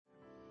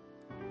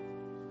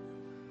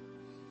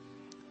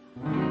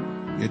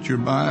Get your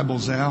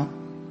Bibles out.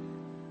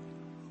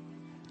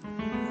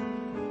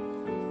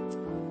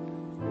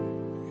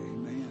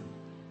 Amen.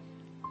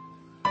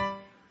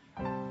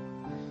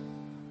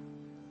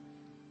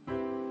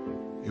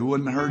 It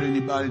wouldn't hurt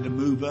anybody to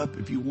move up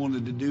if you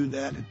wanted to do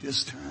that at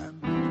this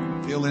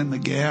time. Fill in the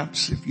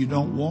gaps. If you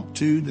don't want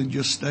to, then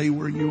just stay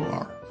where you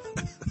are.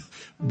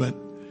 But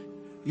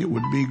it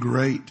would be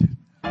great.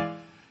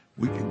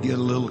 We could get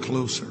a little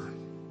closer.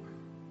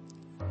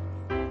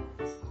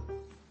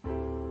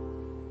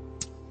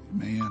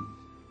 Amen.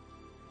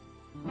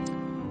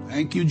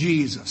 Thank you,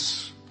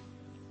 Jesus.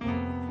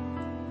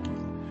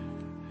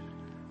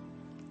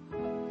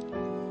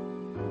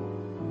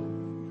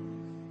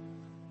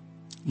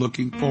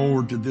 Looking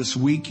forward to this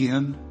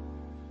weekend.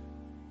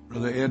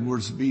 Brother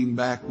Edwards being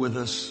back with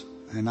us,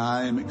 and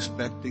I am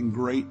expecting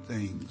great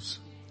things.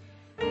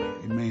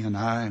 Amen.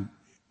 I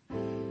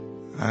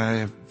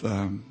have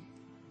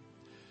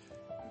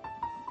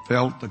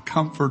felt the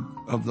comfort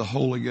of the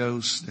Holy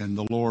Ghost and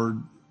the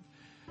Lord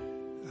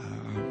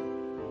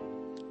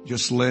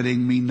just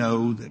letting me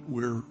know that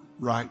we're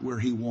right where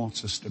He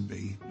wants us to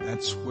be.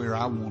 That's where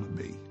I want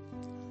to be.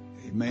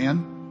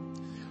 Amen.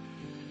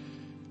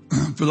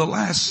 For the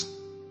last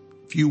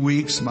few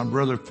weeks, my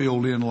brother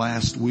filled in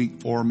last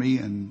week for me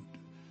and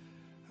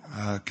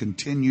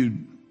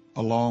continued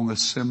along a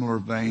similar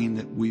vein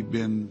that we've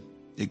been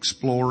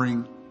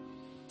exploring.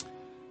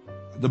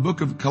 The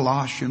book of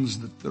Colossians,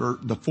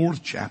 the 4th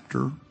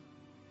chapter,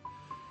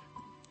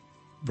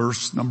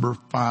 verse number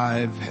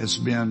 5 has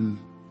been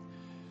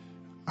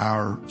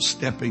our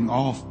stepping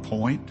off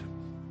point.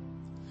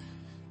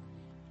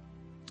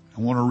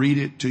 I want to read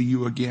it to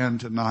you again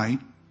tonight.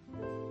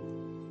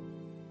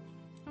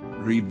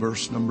 Read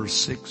verse number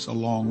 6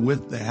 along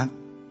with that.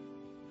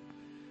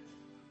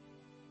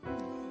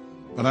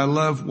 But I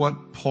love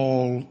what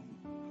Paul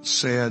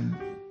said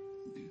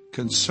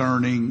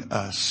concerning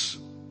us.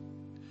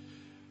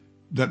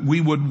 That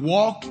we would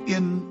walk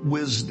in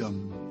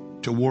wisdom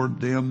toward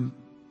them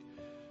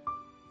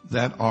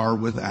that are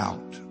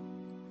without,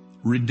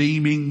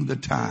 redeeming the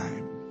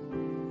time.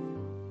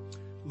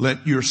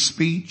 Let your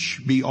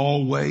speech be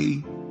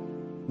always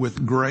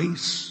with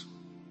grace,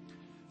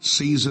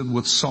 seasoned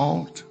with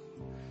salt,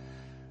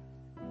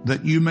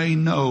 that you may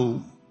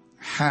know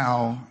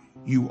how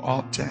you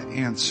ought to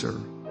answer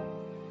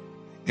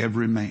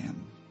every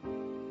man.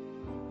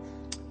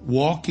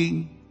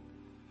 Walking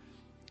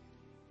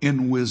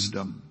in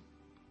wisdom,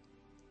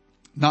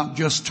 not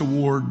just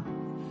toward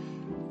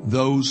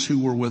those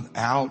who were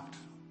without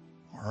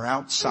or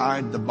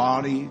outside the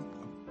body,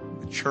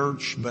 the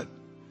church, but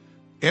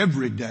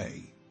every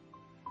day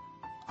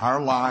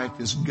our life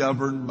is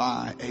governed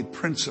by a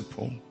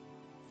principle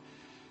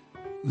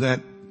that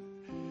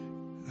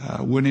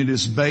when it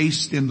is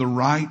based in the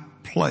right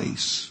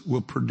place will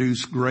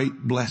produce great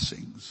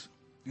blessings.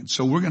 And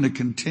so we're going to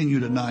continue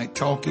tonight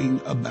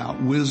talking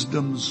about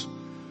wisdom's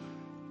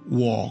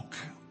walk.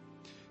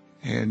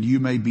 And you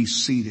may be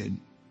seated.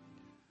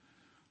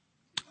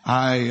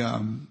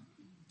 I've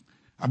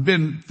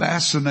been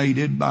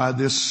fascinated by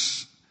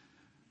this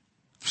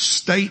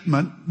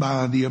statement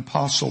by the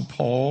Apostle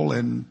Paul,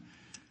 and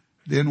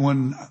then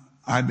when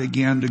I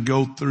began to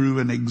go through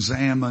and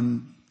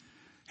examine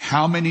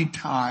how many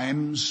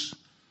times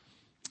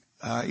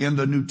in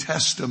the New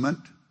Testament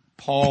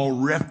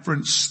Paul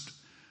referenced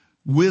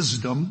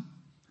wisdom.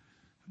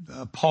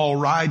 Paul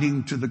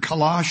writing to the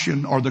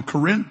Colossian or the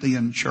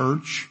Corinthian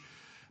church,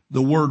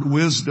 the word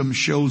wisdom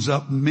shows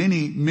up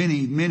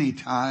many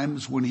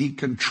times when he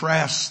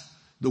contrasts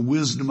the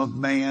wisdom of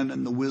man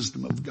and the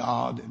wisdom of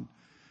God and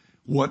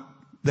what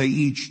they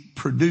each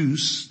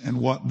produce and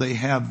what they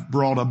have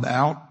brought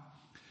about.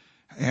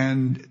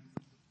 And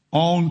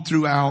on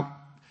throughout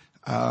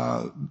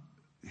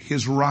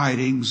his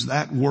writings,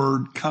 that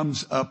word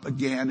comes up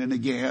again and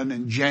again.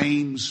 And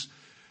James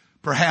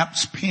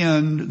perhaps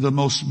penned the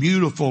most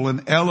beautiful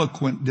and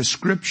eloquent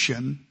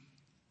description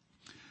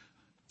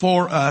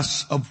for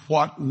us of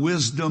what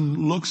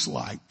wisdom looks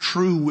like.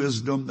 True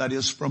wisdom that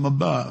is from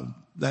above,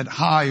 that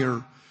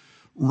higher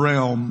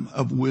realm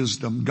of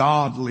wisdom,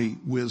 godly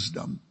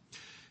wisdom,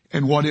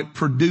 and what it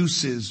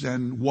produces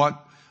and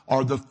what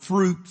are the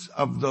fruits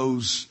of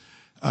those,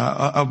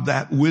 of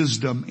that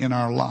wisdom in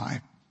our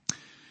life.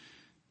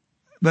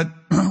 But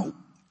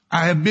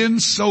I have been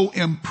so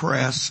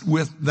impressed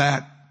with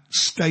that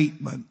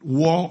statement,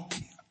 walk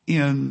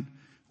in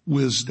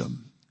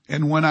wisdom.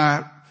 And when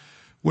I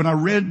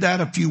read that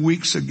a few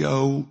weeks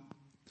ago,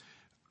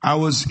 I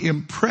was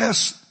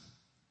impressed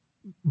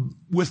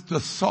with the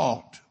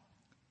thought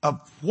of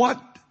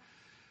what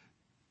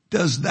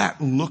does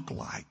that look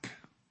like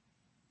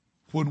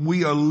when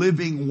we are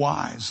living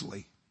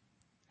wisely?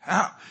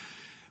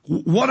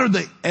 What are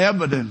the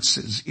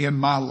evidences in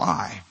my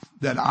life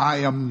that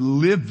I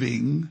am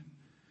living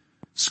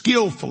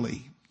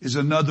skillfully is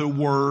another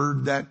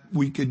word that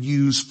we could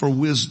use for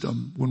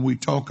wisdom when we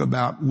talk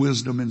about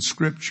wisdom in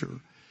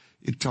Scripture.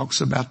 It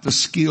talks about the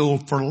skill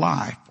for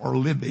life or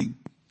living.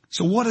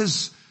 So what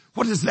does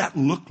that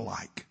look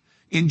like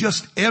in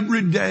just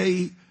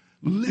everyday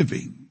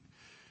living?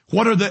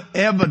 What are the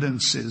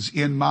evidences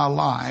in my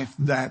life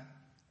that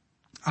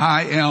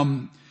I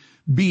am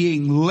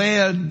being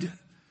led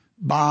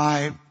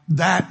by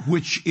that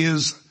which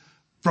is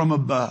from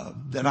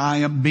above, that I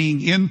am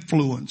being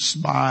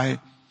influenced by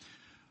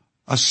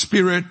a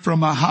spirit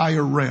from a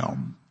higher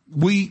realm?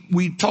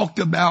 We talked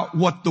about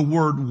what the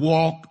word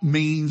walk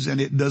means, and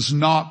it does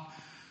not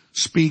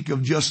speak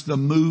of just the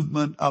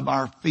movement of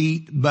our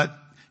feet, but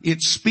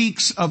it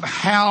speaks of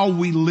how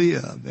we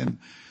live and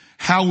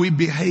how we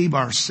behave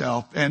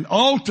ourselves, and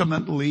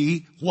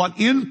ultimately what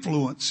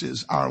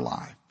influences our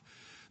life.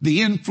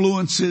 The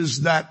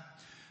influences that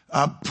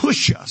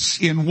push us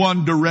in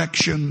one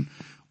direction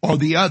or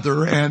the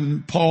other.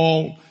 And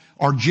Paul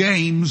or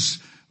James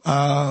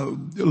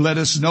let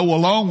us know,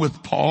 along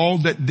with Paul,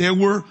 that there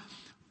were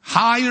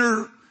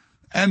higher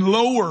and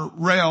lower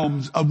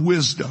realms of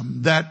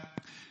wisdom, that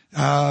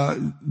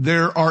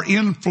there are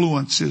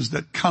influences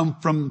that come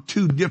from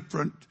two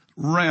different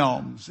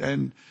realms.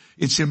 And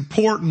it's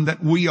important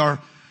that we are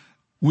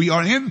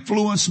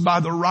influenced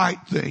by the right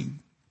thing.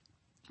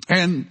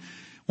 And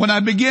when I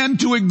began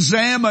to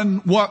examine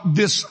what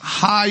this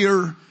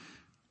higher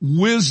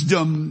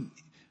wisdom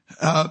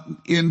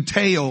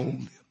entailed,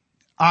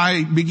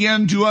 I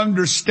began to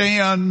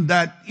understand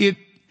that it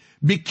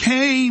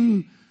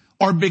became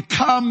or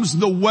becomes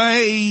the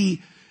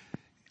way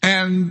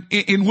and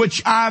in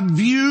which I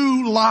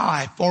view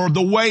life, or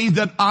the way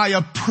that I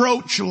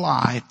approach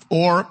life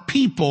or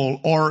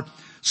people or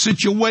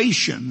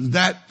situations.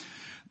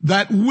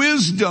 That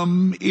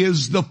wisdom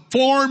is the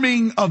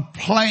forming of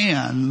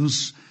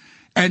plans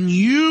and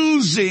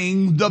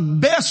using the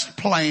best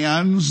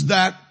plans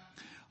that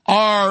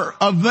are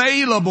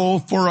available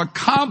for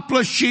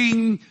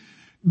accomplishing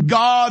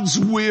God's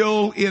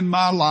will in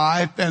my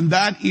life, and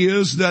that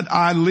is that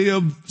I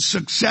live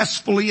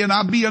successfully and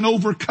I be an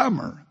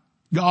overcomer.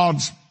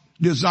 God's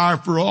desire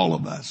for all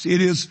of us.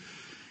 It is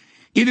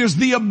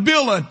the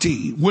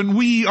ability, when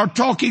we are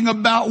talking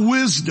about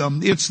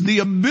wisdom, it's the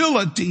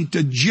ability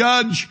to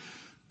judge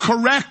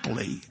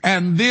correctly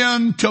and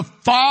then to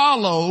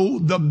follow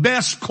the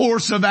best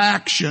course of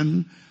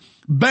action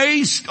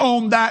based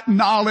on that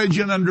knowledge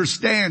and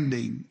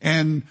understanding.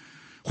 And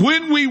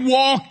when we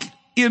walk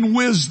in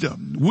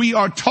wisdom, we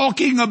are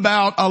talking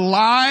about a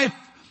life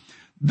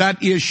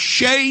that is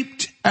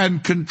shaped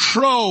and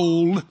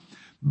controlled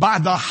by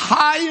the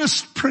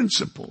highest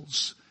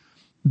principles,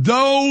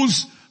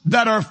 those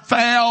that are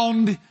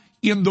found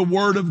in the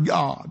Word of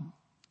God.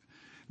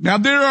 Now,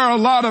 there are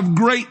a lot of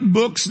great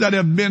books that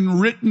have been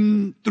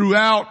written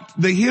throughout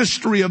the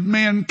history of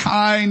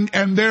mankind,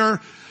 and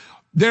there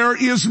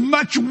is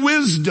much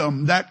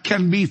wisdom that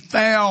can be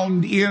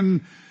found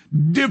in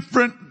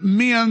different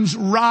men's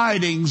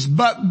writings,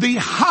 but the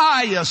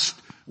highest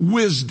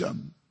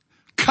wisdom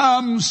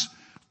comes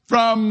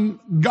from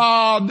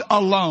God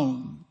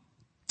alone,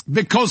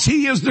 because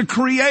He is the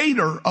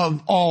creator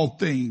of all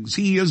things.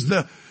 He is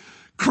the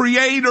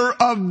creator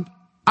of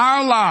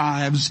our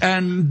lives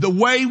and the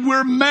way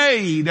we're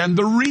made, and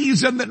the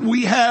reason that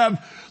we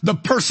have the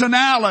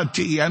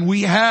personality and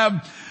we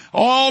have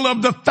all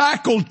of the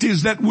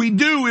faculties that we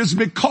do is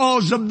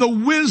because of the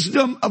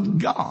wisdom of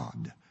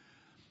God.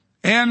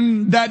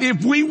 And that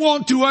if we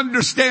want to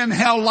understand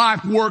how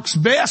life works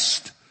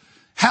best,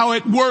 how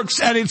it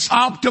works at its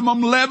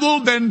optimum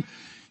level, then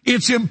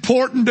it's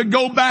important to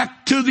go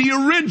back to the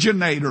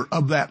originator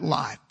of that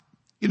life.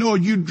 You know,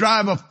 you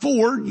drive a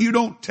Ford, you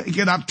don't take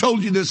it, I've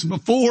told you this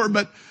before,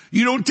 but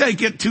you don't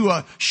take it to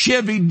a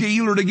Chevy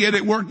dealer to get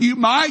it working. You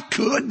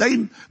could,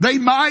 they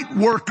might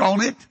work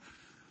on it.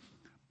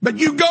 But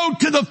you go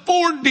to the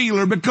Ford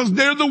dealer because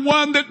they're the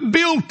one that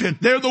built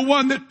it. They're the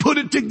one that put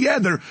it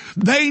together.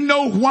 They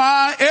know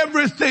why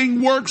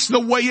everything works the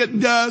way it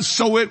does,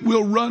 so it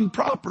will run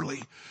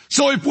properly.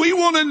 So if we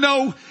want to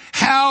know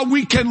how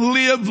we can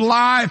live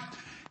life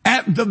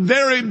at the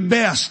very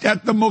best,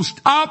 at the most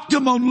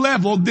optimum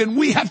level, then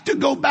we have to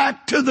go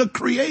back to the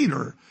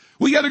Creator.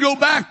 We got to go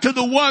back to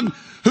the one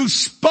who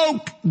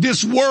spoke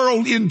this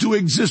world into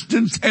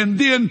existence and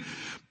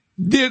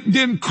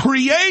then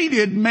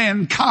created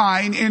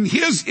mankind in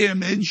His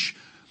image.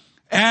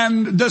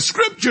 And the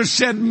Scripture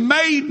said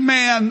made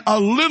man a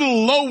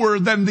little lower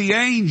than the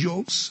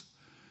angels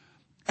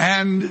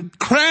and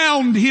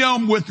crowned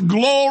him with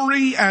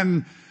glory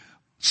and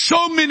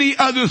so many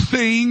other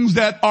things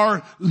that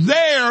are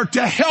there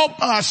to help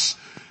us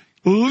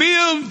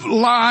live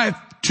life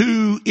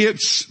to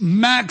its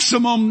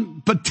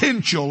maximum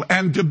potential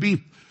and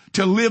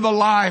to live a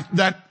life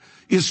that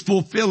is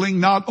fulfilling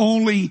not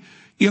only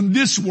in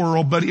this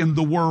world, but in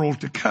the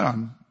world to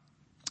come.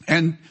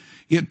 And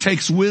it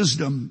takes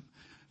wisdom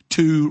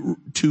to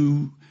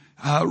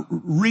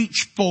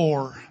reach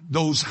for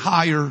those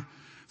higher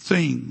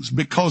things,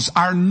 because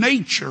our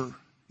nature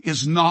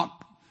is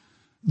not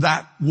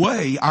that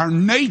way. Our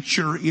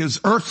nature is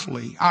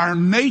earthly. Our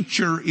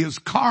nature is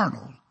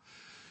carnal.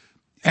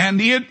 And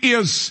it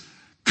is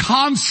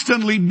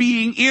constantly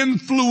being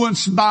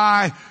influenced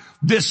by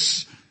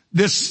this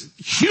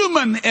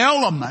human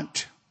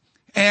element.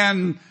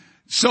 And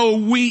so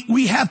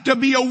we have to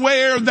be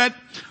aware that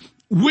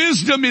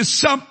wisdom is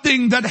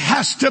something that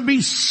has to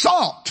be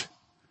sought.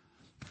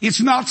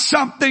 It's not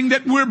something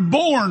that we're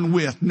born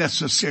with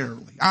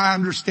necessarily. I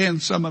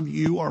understand some of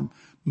you are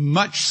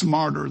much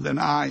smarter than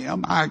I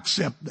am. I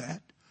accept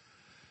that.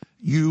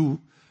 You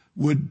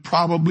would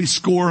probably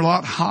score a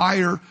lot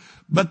higher,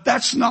 but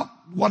that's not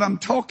what I'm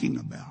talking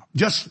about.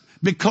 Just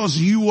because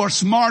you are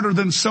smarter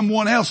than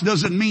someone else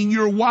doesn't mean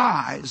you're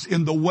wise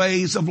in the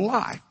ways of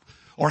life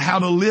or how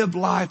to live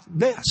life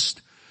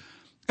best.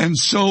 And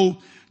so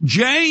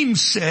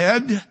James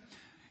said,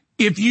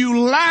 if you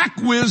lack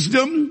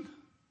wisdom,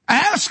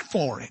 ask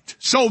for it.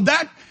 So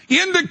that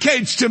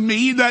indicates to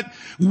me that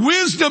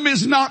wisdom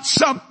is not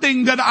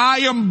something that I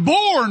am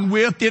born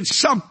with. It's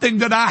something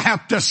that I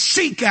have to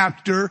seek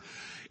after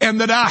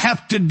and that I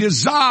have to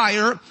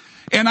desire.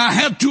 And I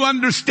have to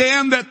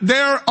understand that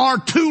there are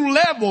two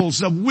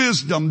levels of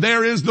wisdom.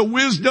 There is the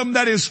wisdom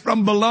that is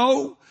from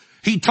below.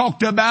 He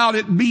talked about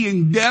it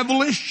being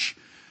devilish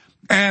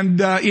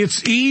and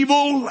it's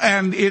evil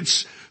and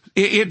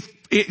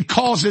it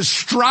causes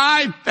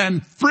strife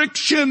and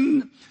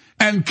friction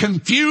and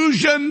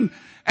confusion.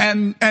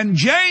 And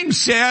James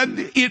said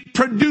it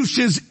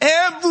produces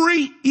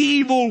every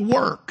evil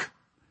work.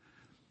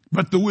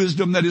 But the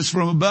wisdom that is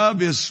from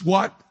above is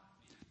what?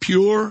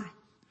 Pure,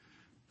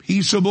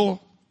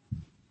 peaceable,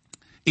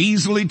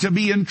 easily to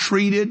be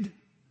entreated.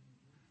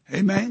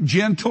 Amen.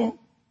 Gentle.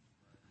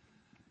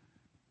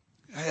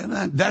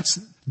 And that's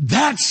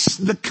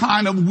the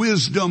kind of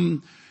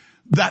wisdom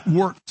that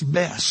works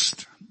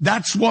best.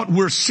 That's what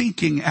we're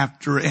seeking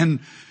after. And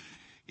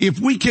if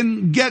we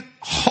can get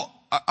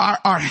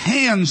our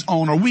hands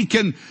on, or we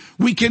can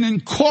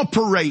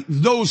incorporate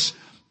those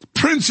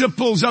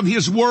principles of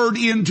His Word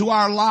into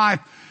our life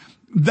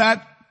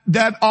that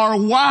are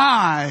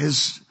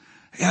wise,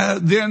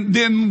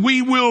 then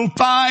we will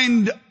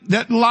find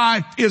that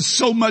life is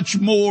so much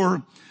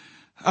more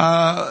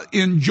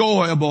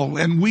enjoyable.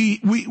 And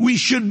we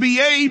should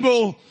be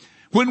able,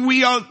 when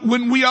we are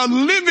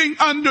living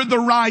under the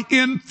right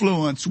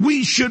influence,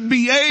 we should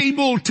be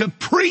able to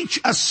preach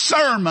a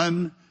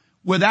sermon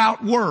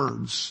without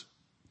words.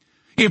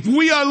 If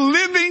we are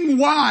living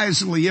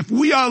wisely, if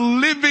we are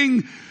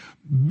living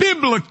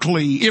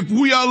biblically, if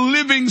we are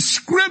living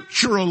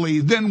scripturally,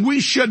 then we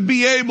should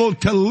be able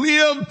to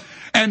live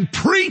and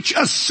preach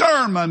a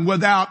sermon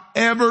without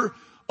ever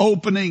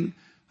opening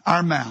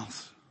our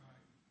mouth.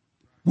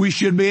 We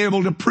should be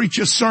able to preach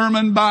a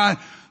sermon by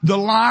the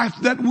life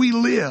that we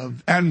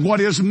live and what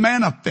is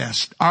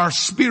manifest, our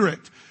spirit,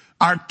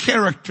 our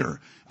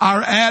character,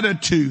 our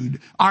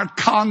attitude, our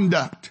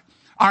conduct,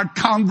 our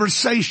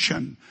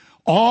conversation.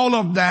 All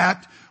of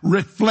that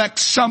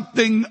reflects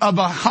something of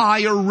a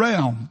higher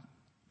realm.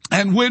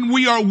 And when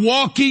we are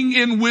walking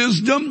in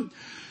wisdom,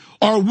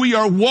 or we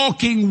are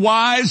walking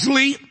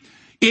wisely,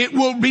 it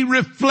will be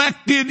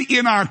reflected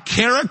in our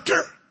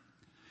character,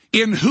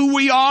 in who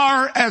we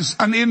are as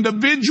an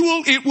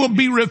individual. It will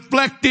be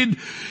reflected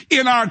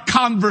in our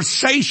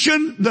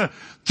conversation, the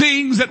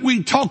things that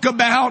we talk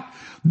about,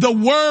 the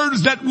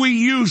words that we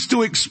use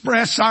to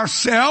express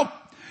ourselves.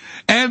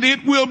 And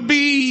it will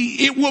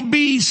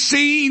be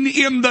seen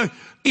in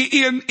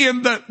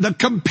the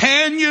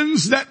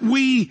companions that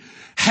we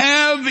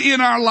have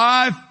in our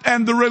life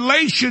and the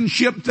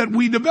relationship that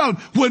we develop.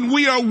 When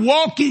we are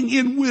walking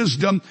in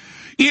wisdom,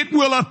 it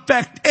will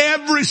affect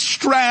every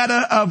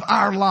strata of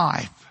our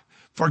life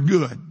for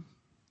good.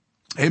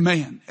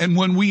 Amen. And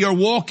when we are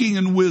walking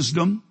in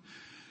wisdom,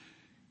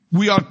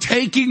 we are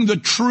taking the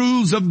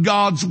truths of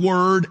God's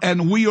Word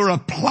and we are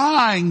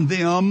applying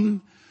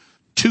them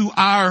to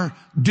our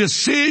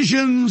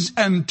decisions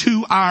and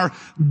to our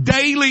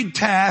daily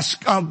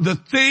task of the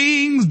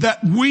things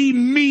that we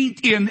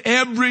meet in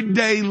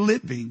everyday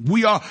living.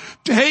 We are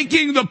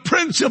taking the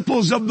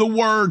principles of the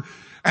Word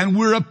and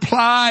we're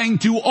applying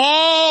to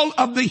all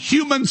of the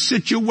human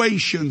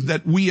situations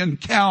that we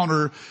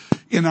encounter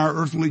in our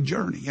earthly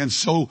journey. And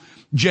so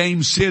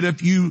James said,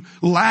 if you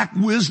lack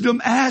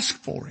wisdom, ask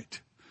for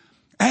it.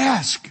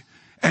 Ask.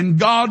 And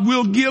God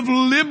will give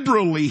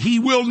liberally. He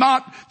will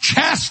not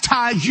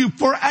chastise you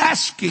for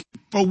asking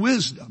for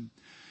wisdom.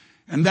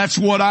 And that's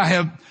what I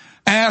have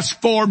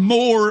asked for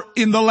more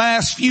in the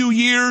last few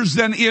years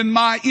than in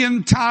my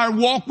entire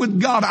walk with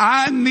God.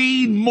 I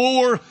need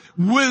more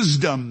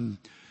wisdom,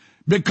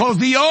 because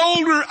the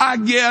older I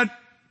get,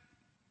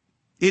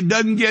 it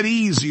doesn't get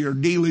easier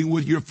dealing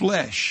with your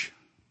flesh.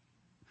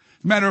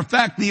 Matter of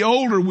fact, the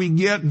older we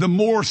get, the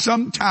more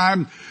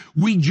sometimes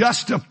we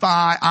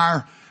justify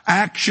our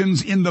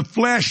actions in the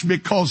flesh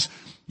because,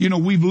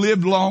 we've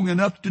lived long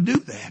enough to do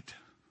that.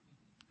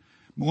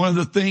 One of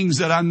the things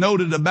that I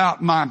noted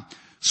about my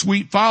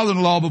sweet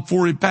father-in-law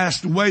before he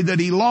passed away, that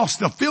he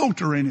lost a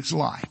filter in his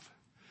life.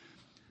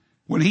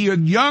 When he was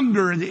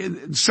younger,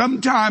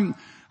 sometime,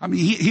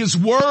 his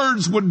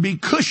words would be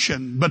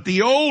cushioned, but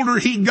the older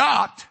he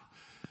got,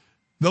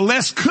 the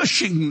less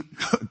cushioning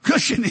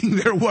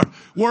there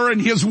were in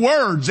his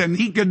words, and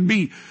he could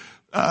be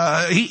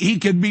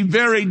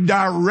very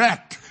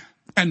direct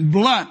and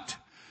blunt.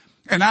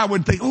 And I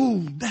would think,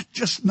 oh, that's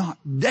just not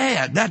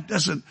Dad. That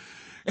doesn't.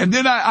 And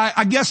then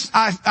I guess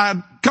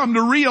I come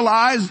to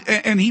realize,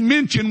 and he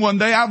mentioned one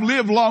day, I've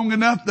lived long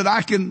enough that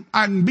I can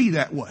be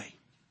that way.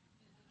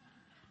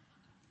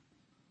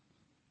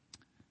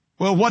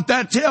 Well, what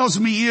that tells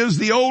me is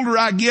the older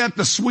I get,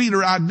 the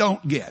sweeter I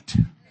don't get.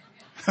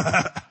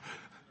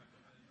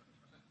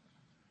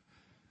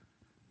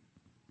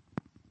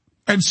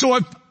 And so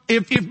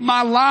if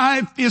my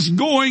life is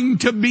going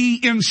to be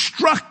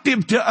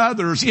instructive to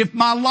others, if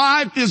my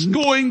life is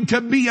going to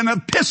be an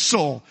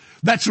epistle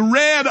that's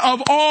read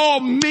of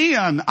all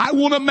men, I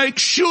want to make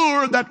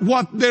sure that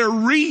what they're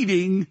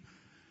reading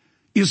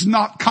is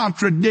not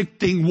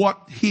contradicting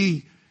what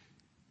he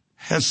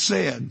has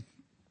said.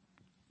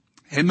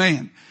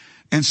 Amen.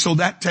 And so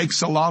that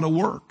takes a lot of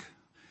work.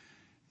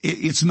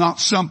 It's not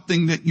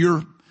something that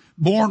you're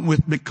born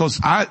with, because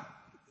I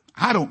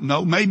don't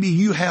know, maybe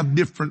you have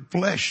different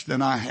flesh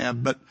than I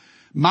have, but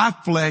my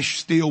flesh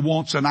still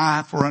wants an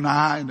eye for an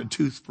eye and a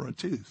tooth for a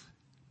tooth.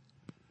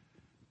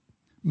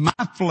 My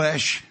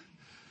flesh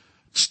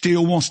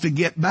still wants to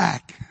get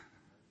back.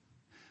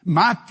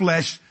 My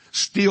flesh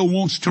still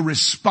wants to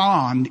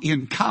respond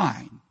in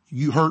kind.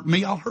 You hurt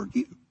me, I'll hurt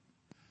you.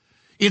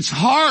 It's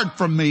hard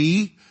for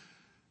me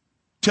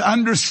to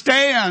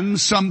understand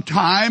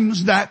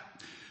sometimes that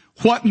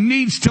what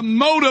needs to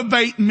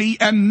motivate me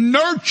and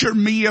nurture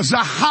me is a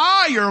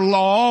higher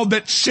law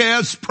that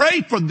says,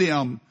 pray for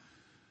them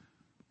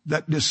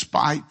that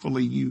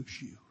despitefully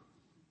use you.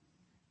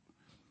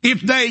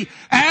 If they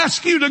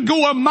ask you to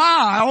go a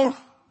mile,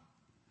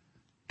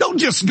 don't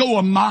just go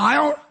a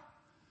mile.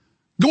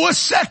 Go a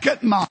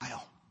second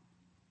mile.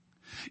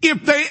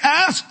 If they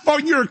ask for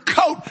your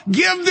coat,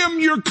 give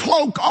them your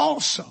cloak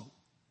also.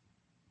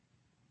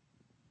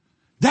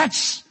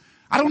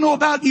 I don't know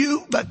about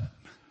you, but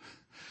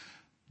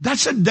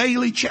that's a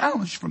daily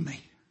challenge for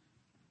me.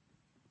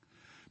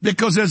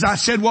 Because as I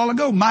said a while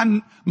ago,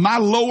 my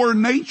lower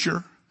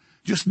nature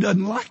just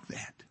doesn't like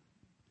that.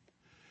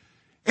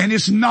 And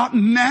it's not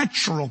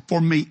natural for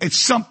me. It's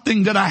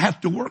something that I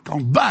have to work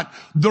on. But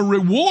the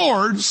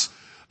rewards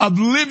of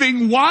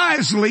living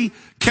wisely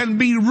can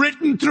be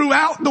written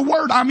throughout the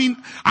Word. I mean,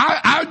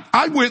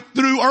 I went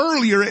through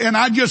earlier and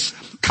I just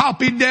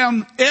copied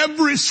down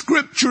every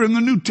scripture in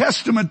the New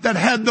Testament that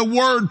had the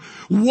word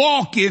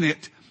walk in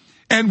it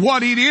and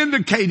what it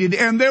indicated.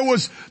 And there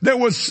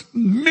was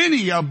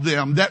many of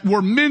them that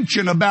were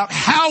mentioned about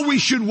how we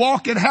should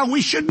walk and how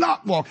we should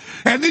not walk.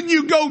 And then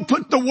you go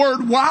put the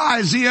word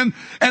wise in,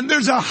 and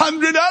there's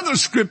 100 other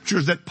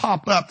scriptures that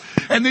pop up.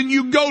 And then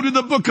you go to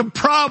the book of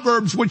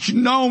Proverbs, which is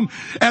known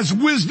as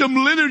wisdom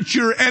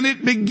literature, and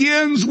it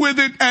begins with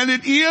it and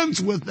it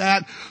ends with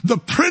that. The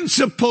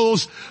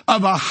principles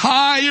of a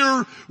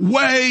higher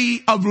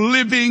way of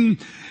living,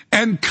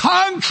 and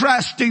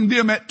contrasting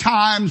them at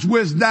times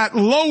with that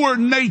lower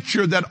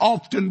nature that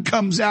often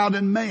comes out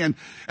in man.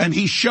 And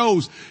he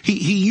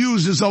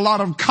uses a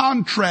lot of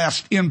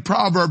contrast in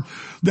Proverbs,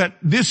 that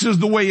this is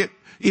the way it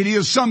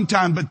is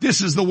sometimes, but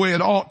this is the way it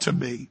ought to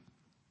be.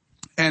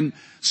 And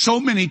so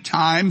many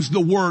times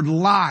the word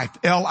life,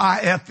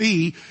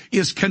 L-I-F-E,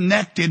 is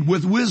connected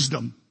with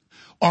wisdom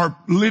or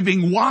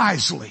living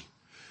wisely.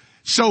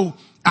 So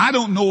I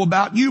don't know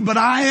about you, but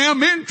I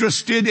am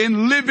interested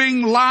in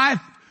living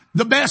life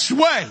the best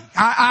way.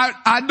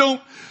 I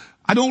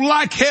don't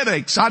like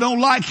headaches. I don't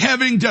like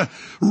having to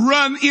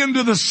run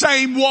into the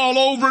same wall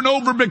over and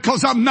over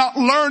because I'm not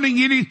learning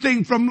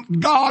anything from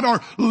God or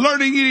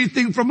learning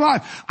anything from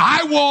life.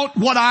 I want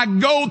what I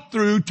go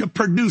through to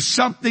produce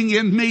something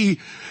in me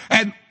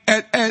and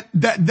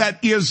that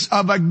is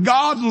of a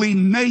godly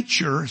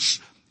nature.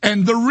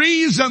 And the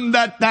reason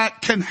that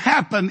can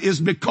happen is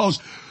because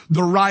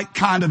the right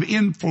kind of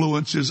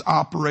influence is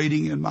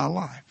operating in my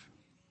life.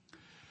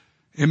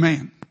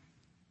 Amen.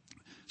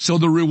 So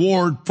the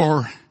reward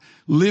for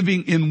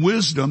living in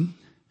wisdom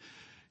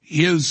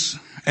is,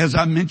 as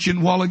I mentioned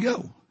a while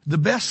ago, the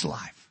best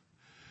life.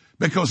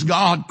 Because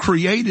God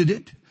created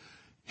it.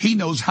 He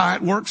knows how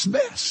it works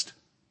best.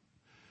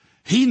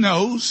 He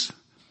knows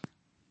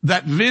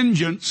that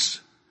vengeance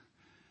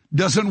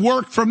doesn't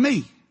work for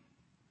me.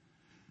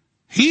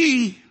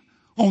 He,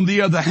 on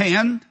the other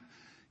hand,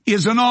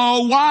 is an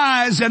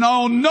all-wise and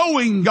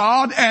all-knowing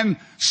God, and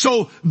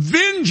so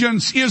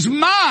vengeance is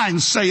mine,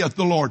 saith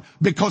the Lord,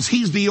 because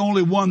He's the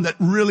only one that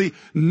really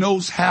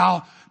knows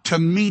how to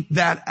mete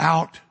that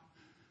out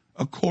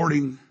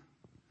according.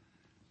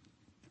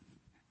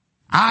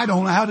 I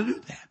don't know how to do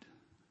that.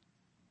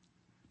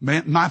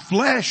 Man, my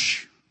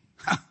flesh,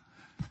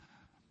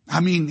 I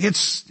mean,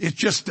 it's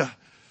just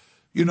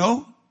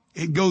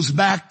it goes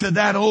back to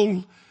that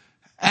old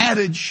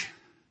adage,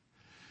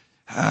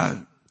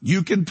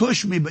 you can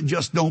push me, but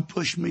just don't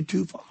push me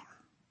too far.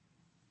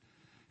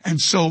 And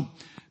so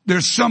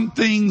there's some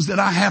things that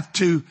I have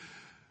to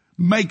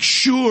make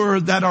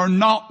sure that are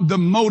not the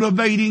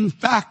motivating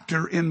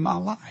factor in my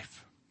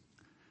life.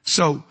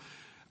 So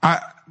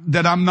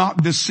that I'm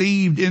not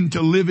deceived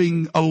into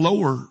living a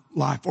lower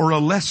life or a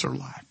lesser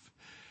life.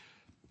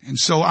 And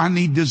so I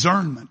need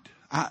discernment.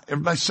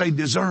 Everybody say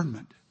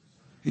discernment.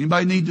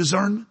 Anybody need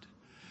discernment?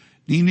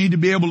 You need to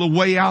be able to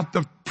weigh out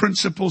the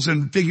principles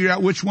and figure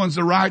out which one's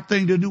the right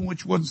thing to do and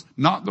which one's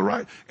not the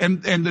right.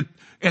 And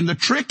the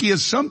trick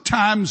is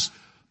sometimes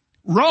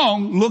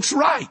wrong looks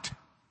right.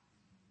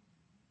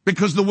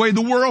 Because the way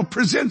the world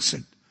presents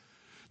it.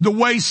 The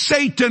way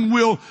Satan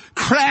will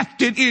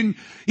craft it in,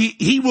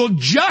 he will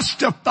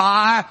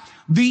justify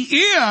the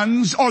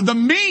ends or the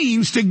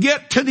means to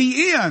get to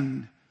the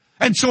end.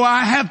 And so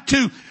I have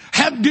to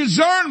have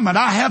discernment.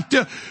 I have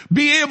to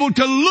be able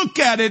to look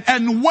at it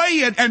and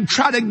weigh it and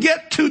try to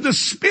get to the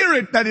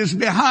spirit that is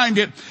behind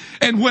it.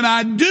 And when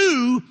I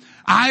do,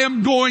 I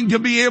am going to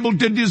be able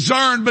to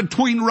discern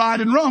between right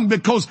and wrong,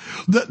 because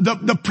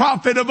the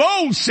prophet of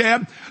old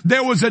said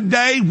there was a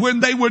day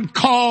when they would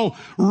call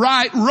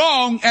right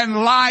wrong and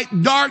light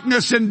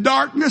darkness and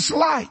darkness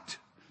light.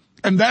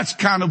 And that's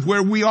kind of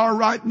where we are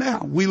right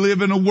now. We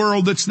live in a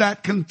world that's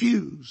that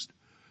confused.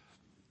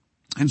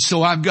 And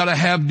so I've got to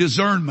have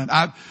discernment.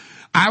 I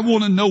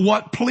want to know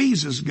what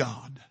pleases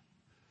God.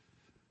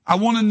 I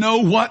want to know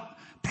what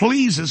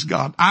pleases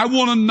God. I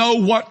want to know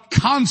what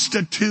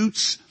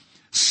constitutes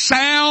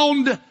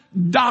sound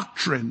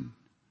doctrine.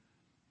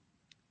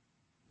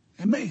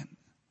 Amen.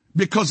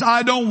 Because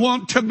I don't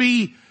want to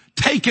be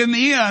taken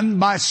in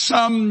by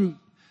some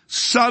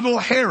subtle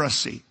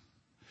heresy.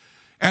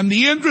 And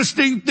the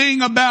interesting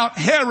thing about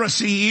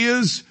heresy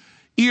is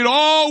it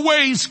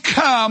always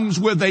comes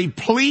with a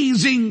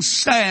pleasing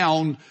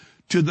sound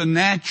to the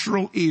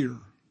natural ear.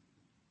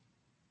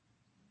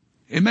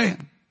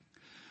 Amen.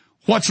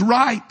 What's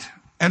right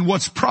and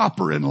what's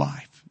proper in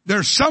life.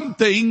 There's some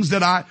things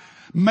that I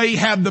may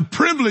have the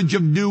privilege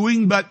of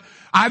doing, but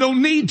I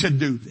don't need to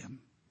do them.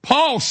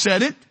 Paul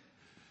said it.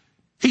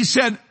 He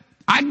said,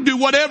 I can do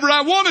whatever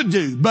I want to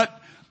do,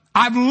 but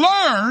I've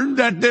learned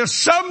that there's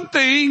some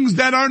things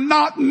that are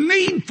not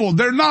needful.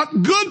 They're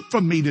not good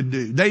for me to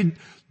do.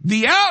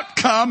 The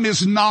outcome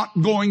is not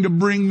going to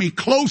bring me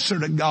closer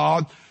to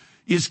God.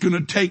 It's going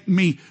to take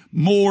me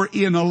more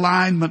in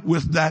alignment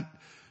with that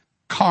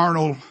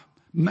carnal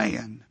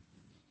man.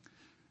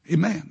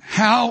 Amen.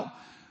 How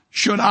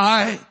should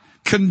I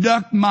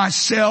conduct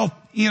myself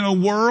in a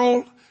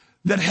world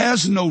that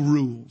has no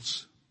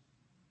rules?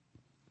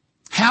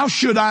 How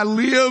should I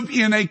live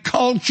in a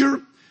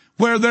culture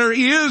where there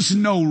is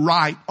no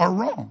right or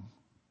wrong?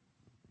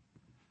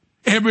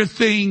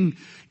 Everything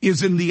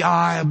is in the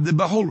eye of the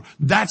beholder.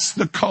 That's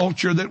the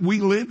culture that we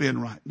live in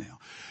right now.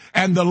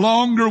 And the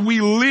longer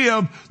we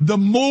live, the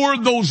more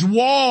those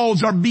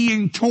walls are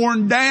being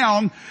torn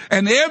down,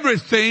 and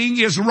everything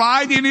is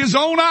right in his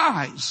own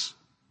eyes.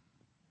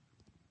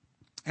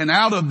 And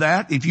out of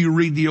that, if you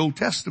read the Old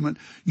Testament,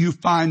 you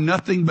find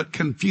nothing but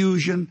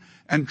confusion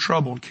and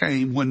trouble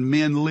came when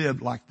men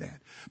lived like that.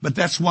 But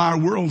that's why our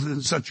world is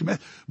in such a mess.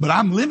 But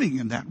I'm living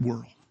in that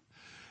world.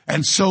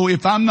 And so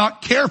if I'm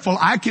not careful,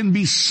 I can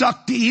be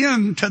sucked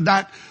into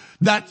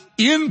that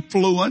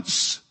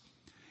influence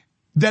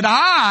that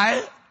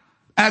I,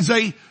 as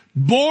a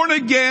born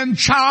again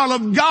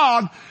child of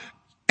God,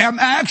 am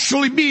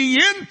actually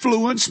being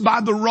influenced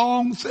by the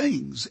wrong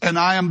things. And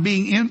I am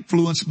being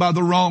influenced by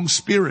the wrong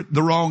spirit,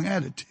 the wrong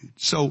attitude.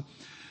 So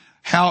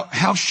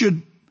how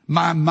should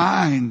my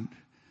mind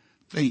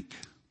think?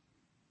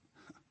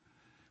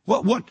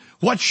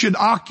 What should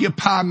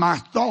occupy my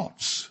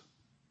thoughts?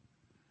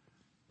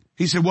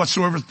 He said,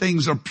 whatsoever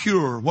things are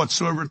pure,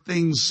 whatsoever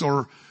things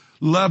are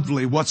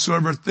lovely,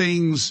 whatsoever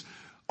things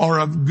are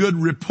of good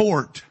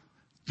report,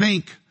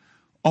 think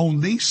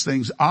on these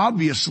things.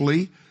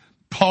 Obviously,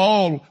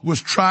 Paul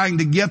was trying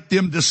to get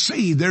them to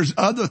see there's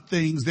other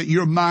things that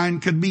your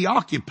mind could be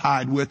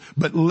occupied with,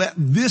 but let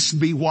this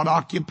be what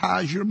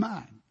occupies your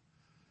mind.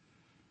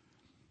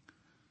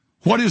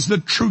 What is the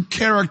true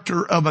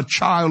character of a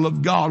child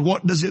of God?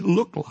 What does it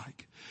look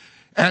like?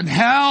 And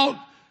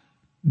how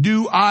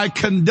do I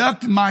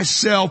conduct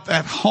myself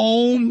at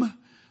home,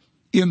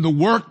 in the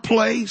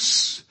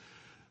workplace,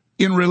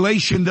 in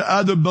relation to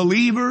other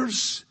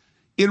believers,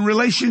 in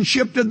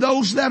relationship to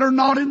those that are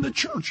not in the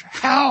church?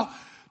 How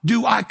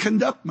do I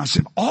conduct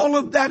myself? All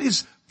of that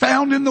is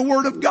found in the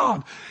Word of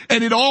God.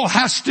 And it all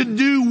has to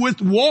do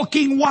with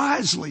walking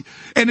wisely.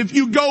 And if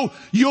you go,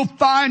 you'll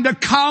find a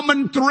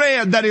common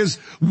thread that is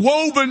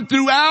woven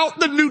throughout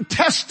the New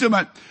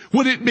Testament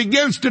when it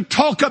begins to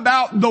talk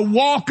about the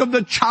walk of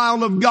the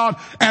child of God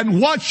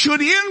and what should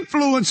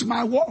influence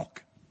my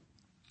walk.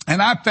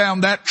 And I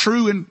found that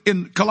true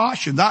in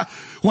Colossians.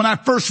 When I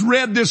first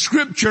read this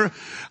scripture,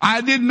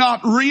 I did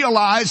not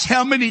realize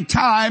how many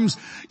times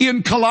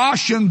in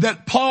Colossians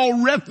that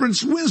Paul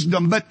referenced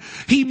wisdom. But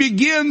he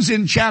begins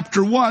in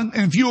chapter 1.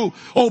 And if you'll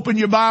open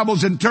your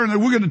Bibles and turn there,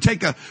 we're going to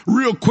take a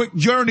real quick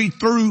journey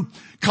through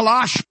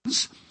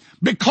Colossians,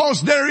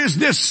 because there is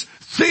this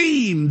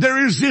theme,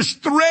 there is this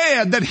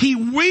thread that he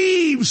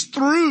weaves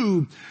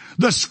through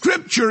the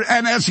scripture.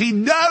 And as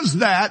he does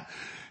that,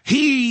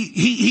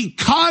 he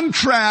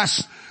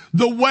contrasts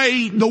the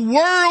way the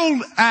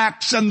world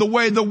acts and the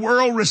way the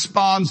world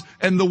responds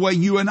and the way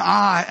you and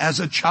I as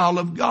a child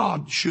of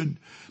God should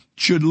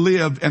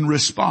live and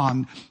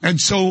respond. And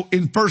so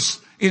in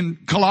in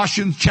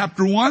Colossians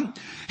chapter 1.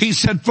 He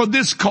said, for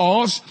this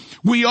cause,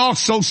 we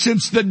also,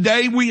 since the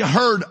day we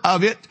heard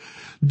of it,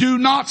 do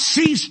not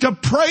cease to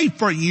pray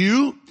for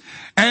you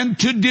and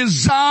to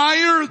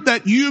desire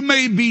that you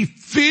may be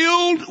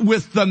filled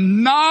with the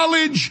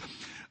knowledge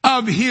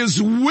of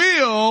his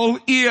will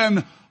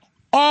in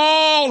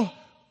all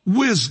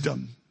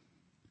wisdom.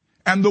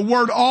 And the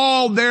word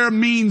all there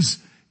means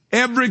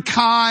every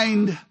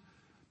kind,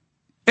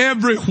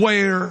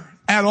 everywhere,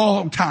 at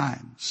all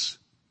times.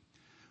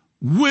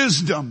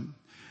 Wisdom,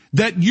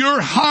 that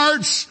your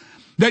hearts,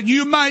 that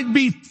you might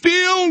be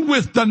filled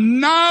with the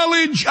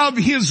knowledge of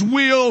his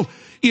will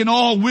in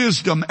all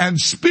wisdom and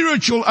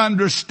spiritual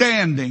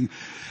understanding,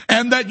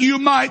 and that you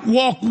might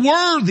walk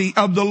worthy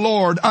of the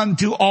Lord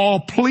unto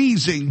all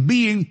pleasing,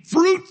 being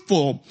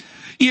fruitful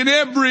in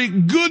every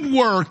good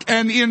work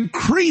and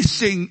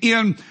increasing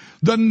in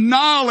the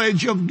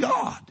knowledge of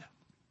God.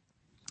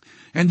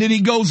 And then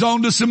he goes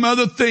on to some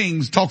other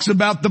things, talks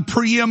about the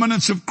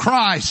preeminence of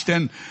Christ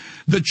and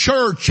the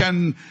church,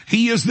 and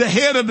he is the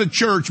head of the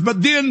church.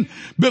 But then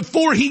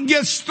before he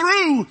gets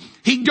through,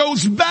 he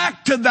goes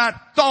back to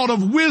that thought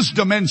of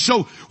wisdom. And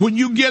so when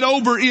you get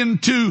over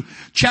into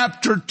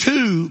chapter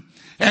 2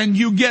 and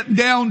you get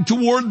down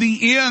toward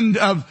the end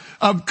of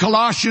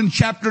Colossians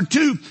chapter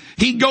 2,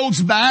 he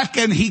goes back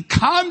and he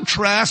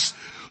contrasts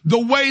the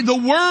way the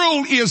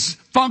world is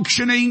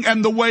functioning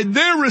and the way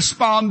they're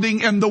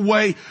responding and the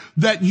way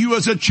that you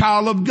as a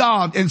child of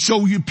God. And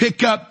so you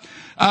pick up,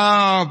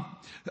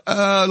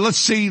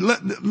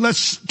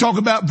 let's talk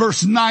about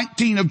verse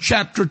 19 of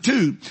chapter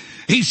 2.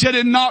 He said,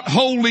 in not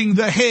holding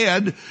the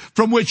head,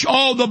 from which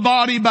all the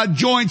body by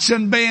joints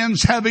and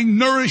bands, having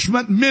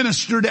nourishment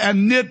ministered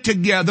and knit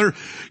together,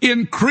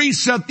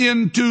 increaseth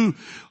into,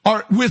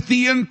 or with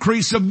the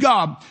increase of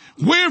God.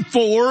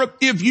 Wherefore,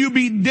 if you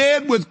be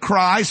dead with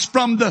Christ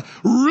from the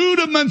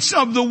rudiments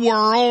of the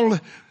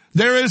world,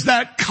 there is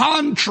that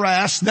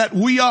contrast that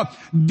we are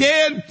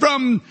dead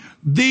from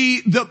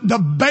the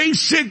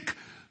basic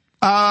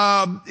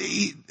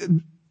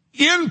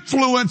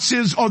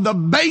influences or the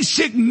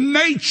basic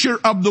nature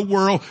of the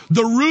world,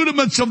 the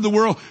rudiments of the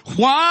world.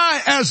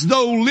 Why, as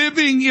though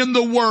living in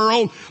the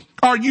world,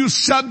 are you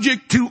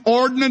subject to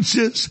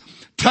ordinances?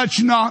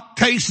 Touch not,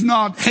 taste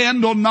not,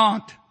 handle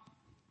not,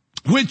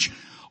 which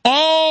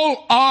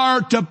all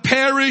are to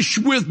perish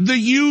with the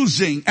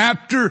using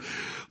after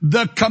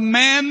the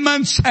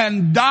commandments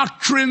and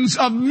doctrines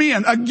of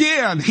men.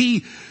 Again,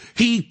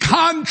 he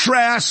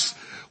contrasts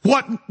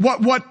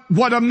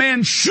what a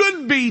man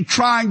should be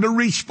trying to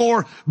reach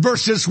for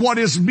versus what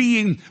is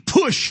being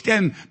pushed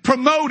and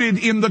promoted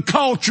in the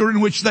culture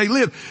in which they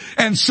live.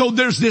 And so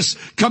there's this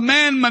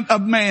commandment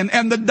of man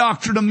and the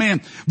doctrine of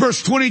man.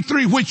 Verse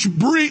 23,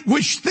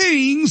 which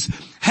things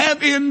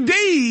have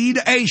indeed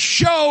a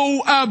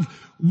show of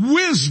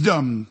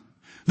wisdom.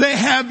 They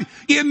have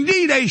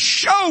indeed a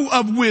show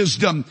of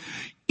wisdom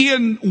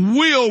in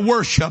will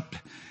worship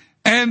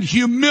and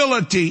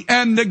humility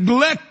and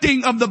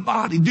neglecting of the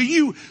body. Do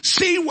you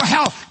see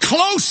how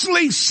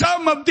closely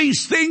some of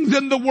these things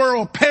in the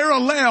world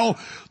parallel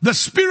the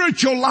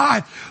spiritual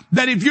life?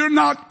 That if you're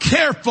not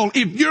careful,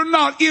 if you're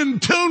not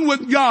in tune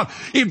with God,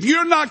 if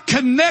you're not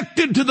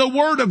connected to the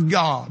Word of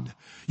God,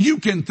 you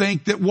can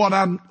think that what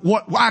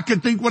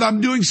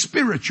I'm doing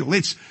spiritual.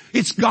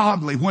 It's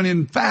godly, when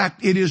in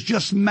fact it is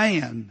just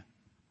man.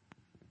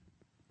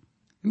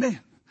 Amen.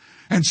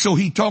 And so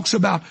he talks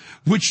about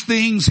which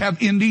things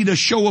have indeed a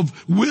show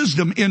of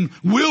wisdom in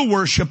will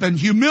worship and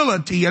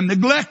humility and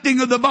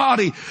neglecting of the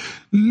body,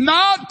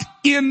 not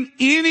in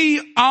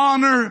any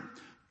honor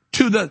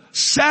to the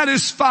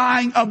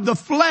satisfying of the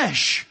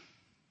flesh.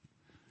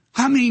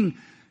 I mean,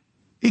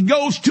 it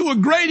goes to a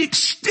great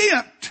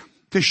extent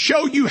to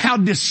show you how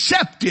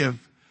deceptive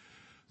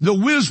the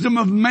wisdom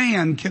of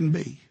man can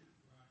be.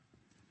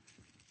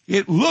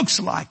 It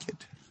looks like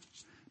it,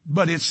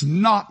 but it's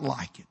not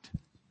like it.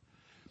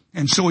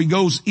 And so he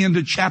goes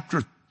into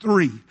chapter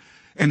 3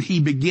 and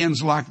he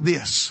begins like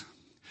this.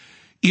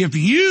 If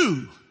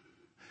you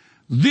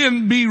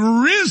then be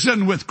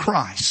risen with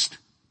Christ.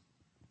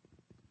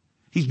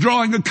 He's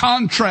drawing a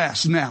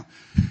contrast now.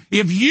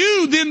 If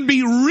you then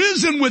be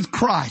risen with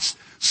Christ,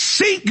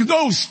 seek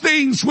those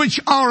things which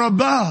are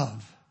above.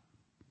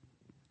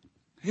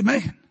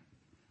 Amen.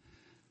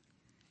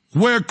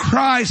 Where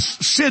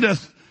Christ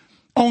sitteth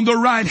on the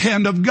right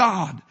hand of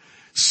God.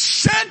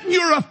 Set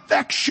your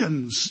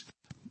affections,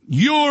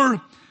 your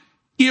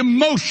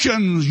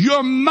emotions,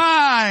 your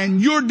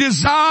mind, your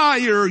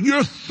desire,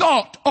 your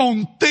thought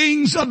on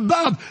things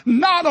above,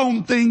 not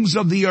on things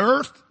of the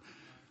earth.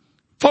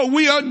 For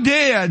we are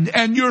dead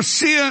and your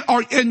sin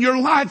and your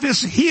life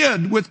is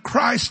hid with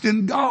Christ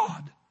in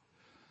God.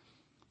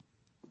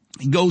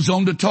 He goes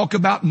on to talk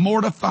about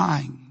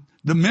mortifying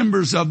the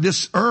members of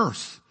this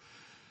earth,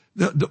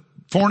 the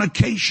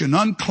fornication,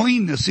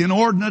 uncleanness,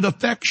 inordinate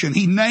affection.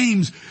 He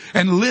names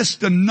and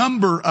lists a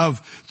number of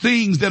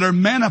things that are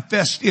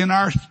manifest in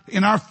our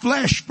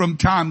flesh from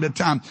time to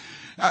time.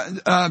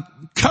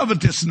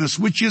 Covetousness,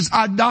 which is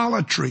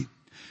idolatry.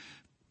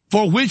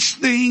 For which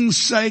things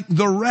sake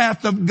the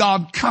wrath of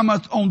God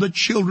cometh on the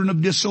children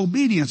of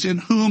disobedience, in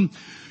whom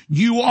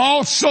you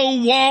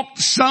also walked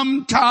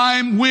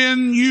sometime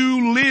when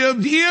you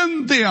lived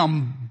in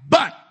them.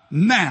 But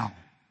now.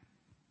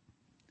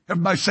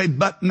 Everybody say,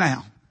 but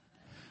now.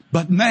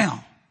 But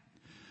now.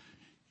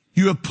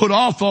 You have put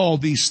off all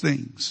these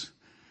things.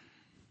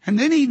 And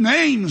then he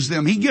names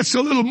them. He gets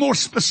a little more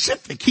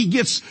specific. He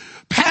gets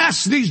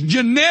past these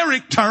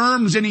generic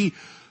terms and he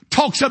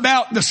talks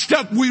about the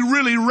stuff we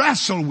really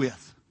wrestle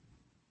with.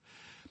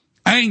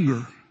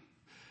 Anger,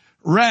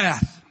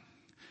 wrath,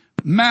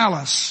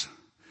 malice,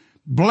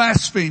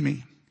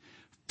 blasphemy,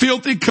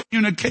 filthy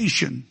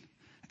communication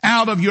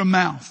out of your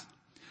mouth.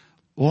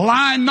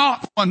 Lie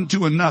not one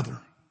to another,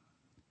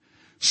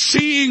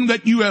 seeing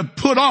that you have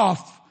put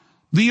off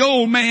the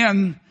old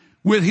man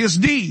with his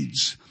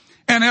deeds,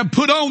 and have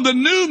put on the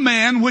new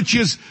man, which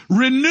is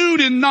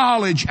renewed in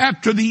knowledge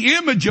after the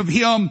image of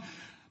him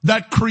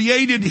that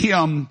created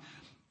him,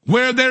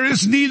 where there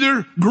is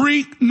neither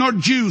Greek nor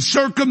Jew,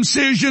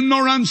 circumcision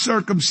nor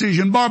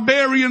uncircumcision,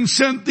 barbarian,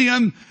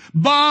 Scythian,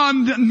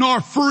 bond nor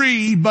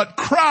free, but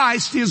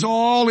Christ is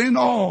all in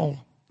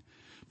all.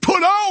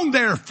 Put on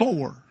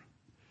therefore,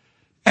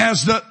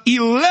 as the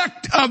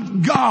elect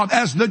of God,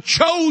 as the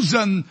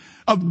chosen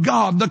of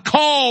God, the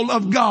called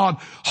of God,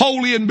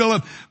 holy and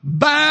beloved,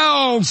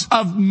 bowels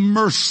of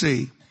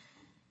mercy,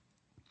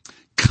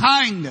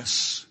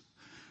 kindness,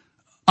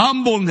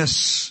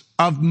 humbleness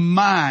of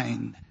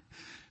mind,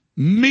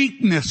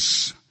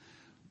 meekness,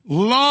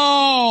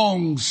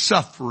 long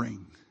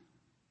suffering,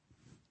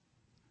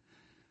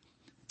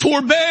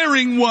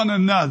 forbearing one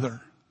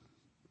another.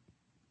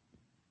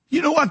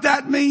 You know what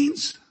that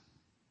means?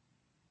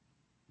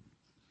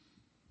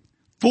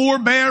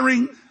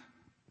 Forbearing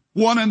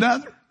one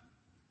another.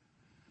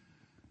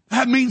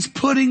 That means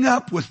putting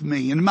up with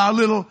me and my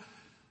little,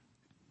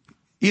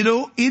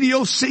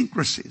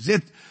 idiosyncrasies.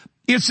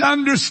 It's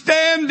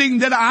understanding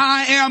that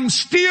I am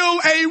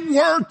still a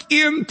work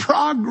in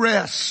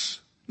progress.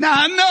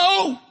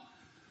 Now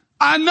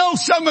I know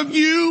some of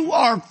you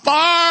are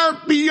far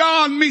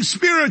beyond me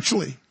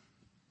spiritually.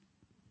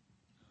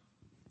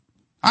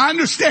 I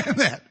understand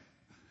that.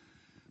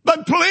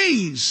 But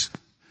please,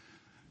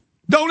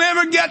 don't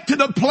ever get to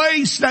the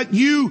place that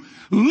you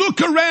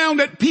look around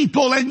at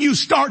people and you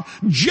start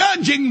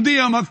judging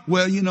them of,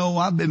 well,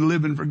 I've been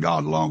living for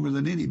God longer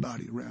than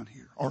anybody around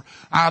here. Or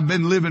I've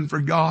been living for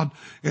God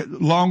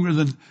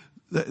longer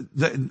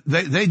than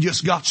they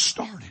just got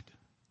started.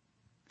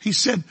 He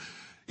said,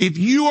 if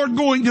you are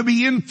going to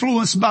be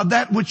influenced by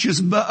that which is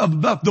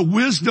above, the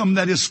wisdom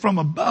that is from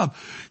above,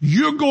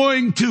 you're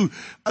going to,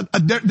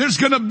 there's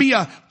going to be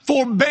a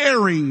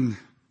forbearing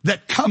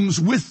that comes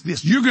with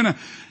this. You're going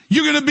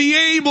to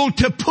be able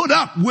to put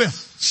up with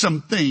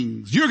some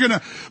things. You're going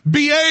to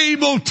be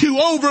able to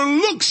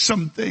overlook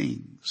some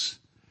things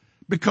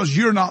because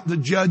you're not the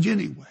judge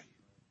anyway.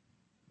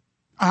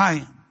 I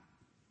am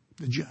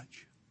the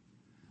judge.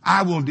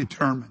 I will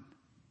determine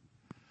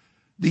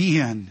the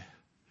end.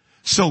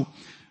 So,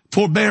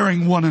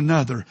 forbearing one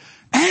another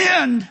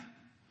and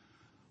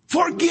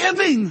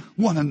forgiving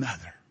one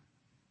another.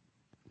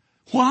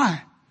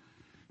 Why?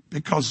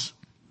 Because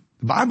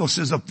the Bible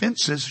says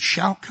offenses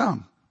shall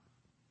come.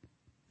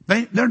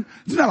 It's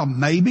not a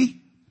maybe.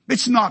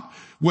 It's not,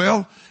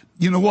 well,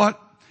 you know what?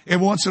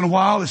 Every once in a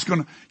while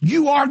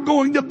you are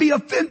going to be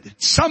offended.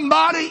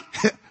 Somebody's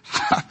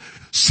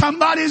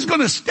going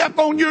to step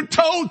on your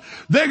toes.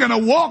 They're going to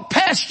walk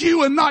past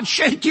you and not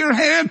shake your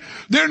hand.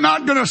 They're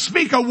not going to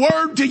speak a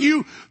word to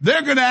you.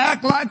 They're going to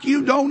act like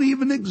you don't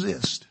even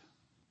exist.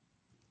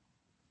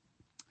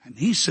 And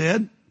he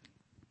said,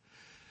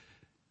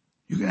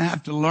 you're going to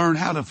have to learn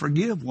how to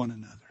forgive one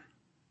another.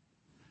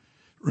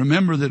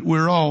 Remember that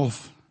we're all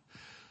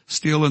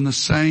still in the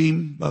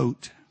same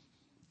boat.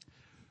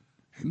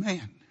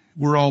 Amen.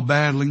 We're all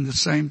battling the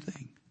same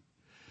thing.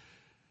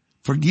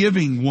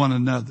 Forgiving one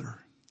another.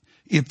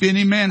 If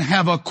any man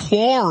have a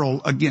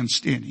quarrel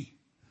against any,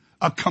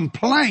 a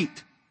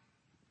complaint.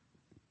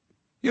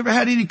 You ever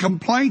had any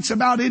complaints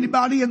about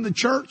anybody in the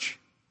church?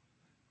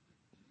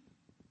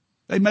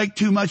 They make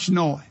too much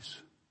noise.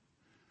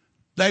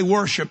 They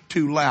worship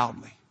too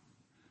loudly.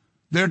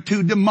 They're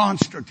too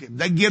demonstrative.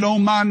 They get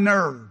on my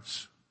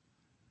nerves.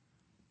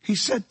 He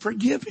said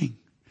forgiving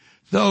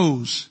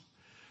those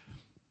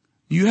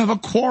you have a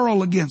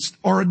quarrel against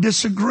or a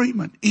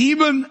disagreement,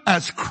 even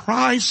as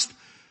Christ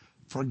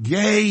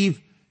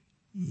forgave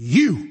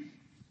you.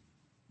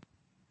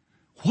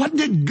 What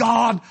did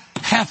God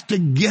have to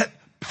get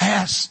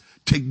past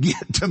to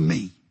get to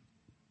me?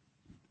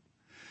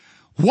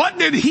 What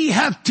did he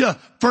have to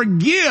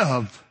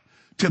forgive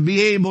to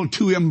be able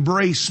to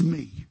embrace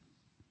me?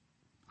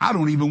 I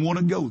don't even want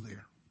to go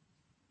there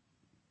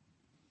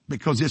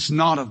because it's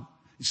not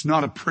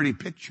a pretty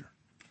picture.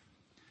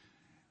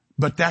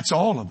 But that's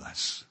all of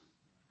us.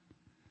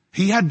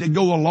 He had to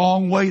go a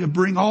long way to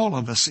bring all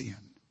of us in.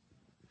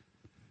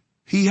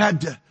 He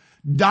had to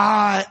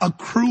die a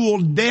cruel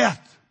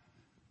death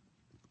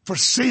for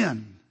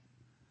sin,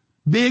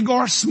 big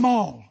or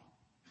small.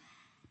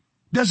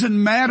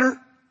 Doesn't matter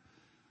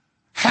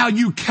how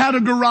you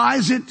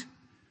categorize it.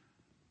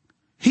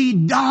 He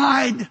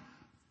died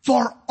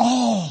for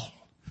all.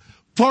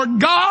 For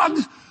God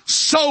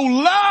so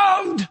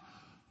loved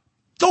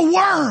the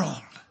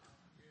world.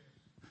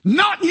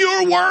 Not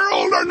your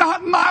world or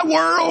not my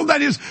world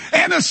that is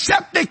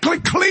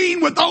antiseptically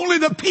clean with only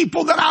the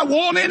people that I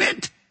want in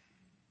it.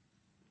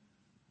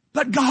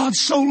 But God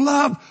so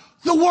loved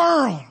the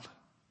world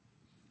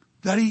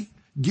that He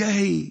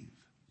gave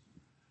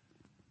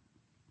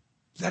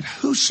that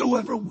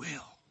whosoever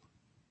will.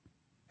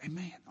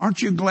 Amen.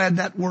 Aren't you glad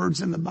that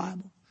word's in the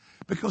Bible?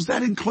 Because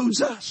that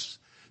includes us.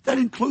 That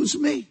includes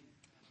me.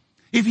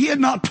 If He had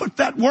not put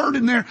that word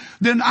in there,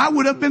 then I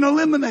would have been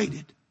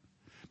eliminated.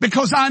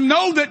 Because I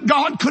know that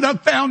God could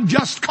have found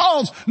just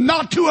cause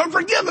not to have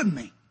forgiven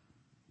me.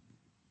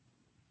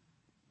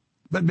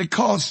 But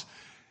because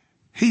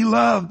He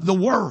loved the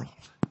world,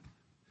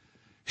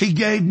 He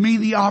gave me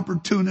the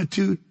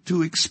opportunity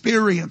to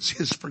experience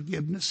His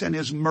forgiveness and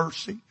His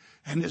mercy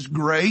and His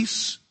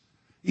grace,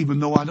 even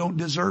though I don't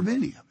deserve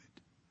any of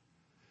it.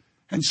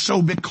 And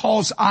so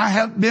because I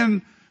have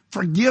been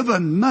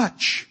forgiven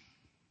much,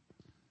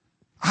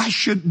 I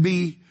should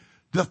be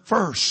the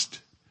first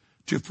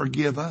to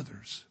forgive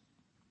others.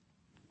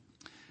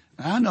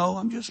 I know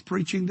I'm just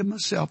preaching to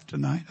myself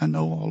tonight. I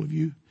know all of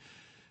you.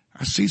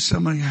 I see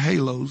some of your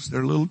halos.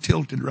 They're a little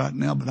tilted right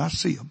now, but I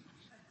see them.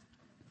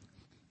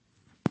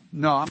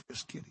 No, I'm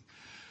just kidding.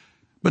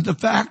 But the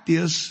fact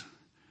is,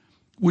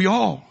 we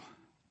all.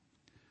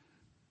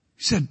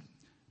 He said,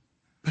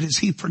 but as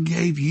He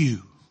forgave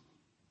you,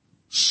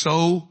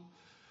 so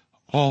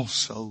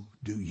also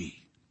do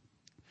ye.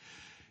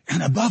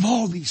 And above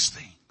all these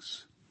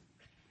things,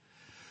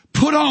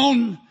 put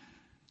on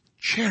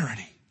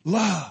charity,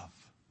 love,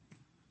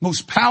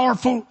 most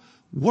powerful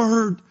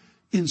word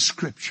in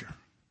Scripture.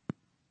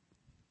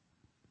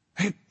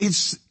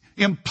 It's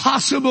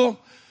impossible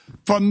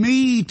for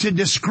me to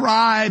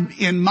describe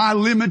in my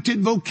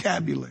limited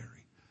vocabulary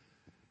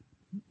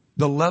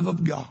the love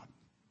of God.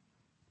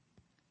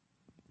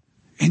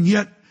 And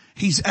yet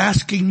He's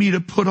asking me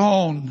to put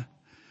on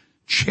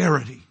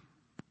charity,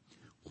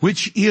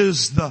 which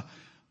is the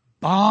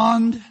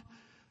bond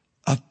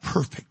of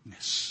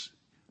perfectness.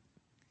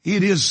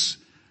 It is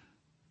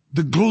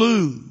the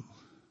glue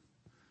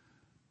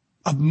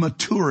of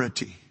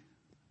maturity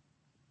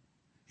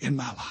in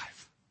my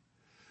life.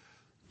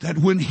 That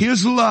when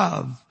His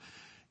love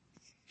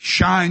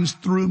shines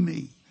through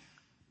me,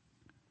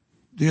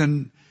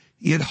 then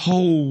it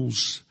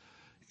holds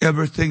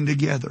everything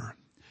together.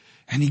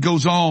 And he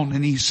goes on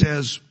and he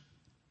says,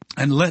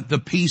 and let the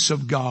peace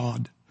of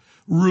God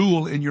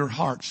rule in your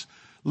hearts.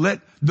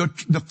 Let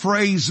the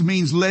phrase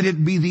means let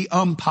it be the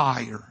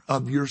umpire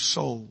of your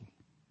soul.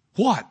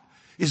 What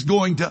is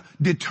going to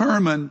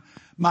determine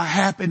my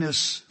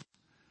happiness?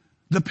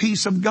 The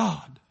peace of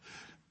God.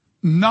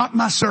 Not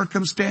my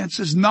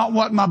circumstances, not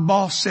what my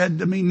boss said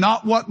to me,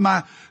 not what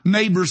my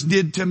neighbors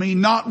did to me,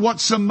 not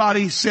what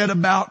somebody said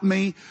about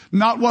me,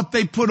 not what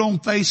they put on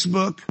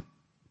Facebook.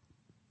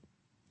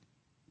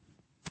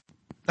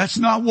 That's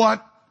not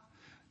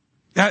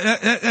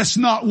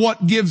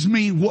what gives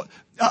me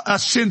a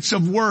sense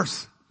of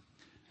worth.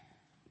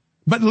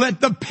 But let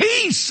the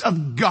peace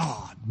of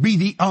God be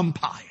the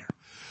umpire.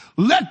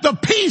 Let the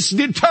peace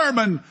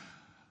determine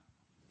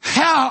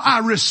how I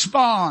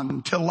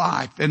respond to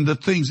life and the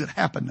things that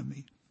happen to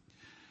me.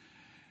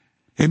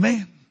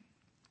 Amen.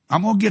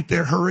 I'm going to get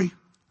there. Hurry.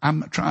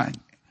 I'm trying.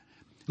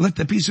 Let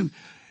the peace of,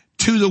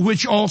 to the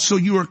which also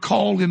you are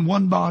called in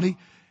one body.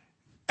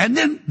 And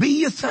then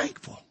be ye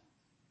thankful.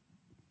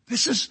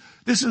 This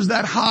is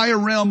that higher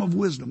realm of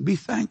wisdom. Be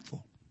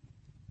thankful.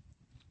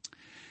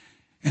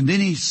 And then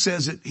he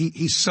says it,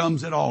 he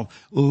sums it all.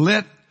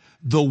 Let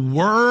the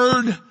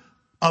word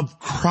of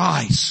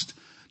Christ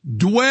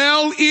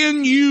dwell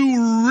in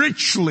you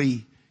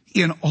richly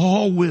in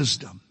all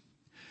wisdom,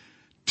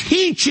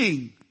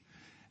 teaching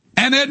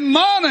and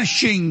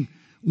admonishing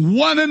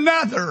one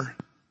another.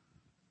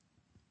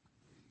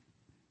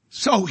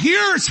 So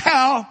here's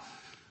how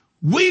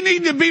we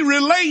need to be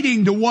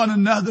relating to one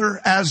another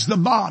as the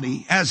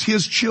body, as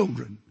His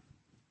children.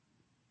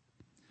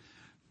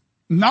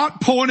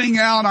 Not pointing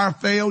out our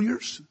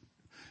failures,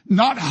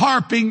 not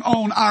harping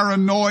on our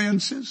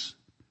annoyances,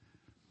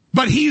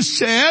 but He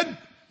said,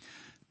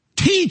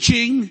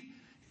 teaching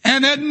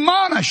and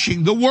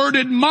admonishing. The word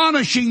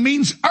admonishing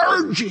means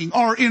urging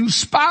or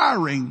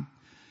inspiring.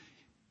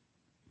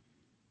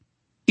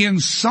 In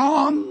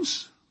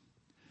psalms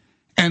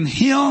and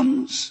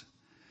hymns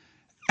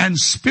and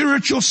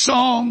spiritual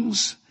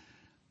songs,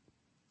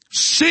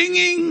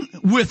 singing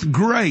with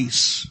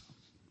grace.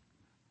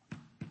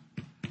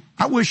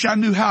 I wish I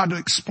knew how to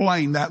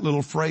explain that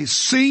little phrase,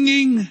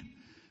 singing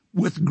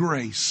with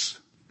grace.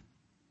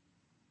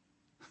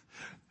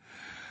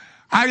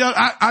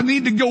 I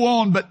need to go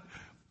on, but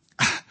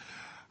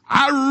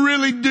I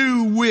really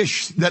do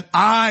wish that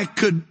I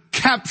could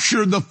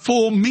capture the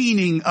full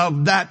meaning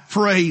of that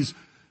phrase,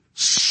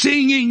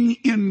 singing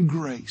in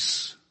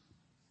grace.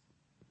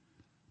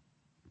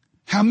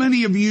 How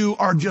many of you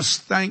are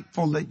just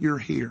thankful that you're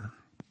here?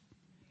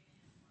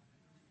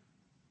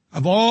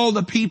 Of all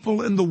the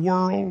people in the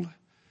world,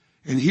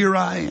 and here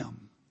I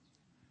am.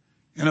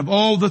 And of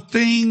all the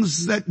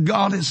things that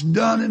God has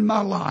done in my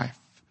life,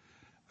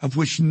 of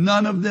which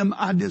none of them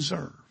I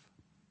deserve,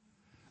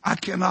 I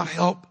cannot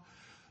help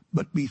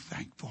but be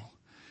thankful.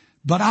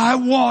 But I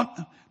want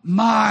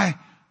my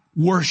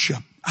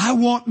worship. I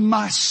want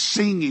my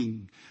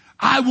singing.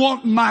 I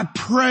want my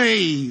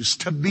praise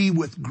to be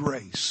with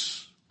grace.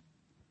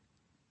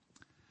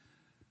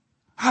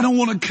 I don't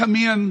want to come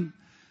in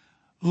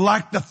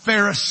like the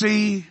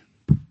Pharisee.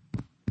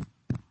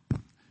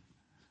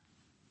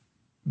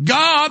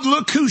 God,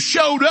 look who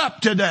showed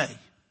up today.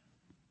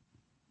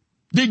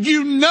 Did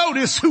you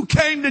notice who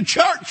came to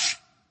church?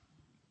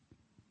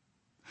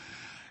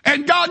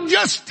 And God,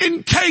 just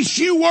in case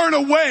you weren't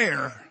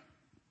aware,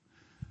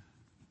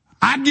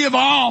 I give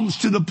alms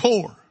to the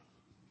poor.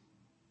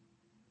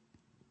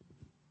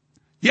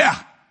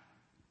 Yeah.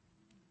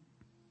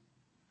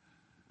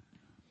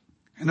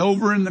 And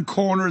over in the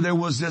corner there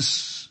was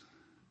this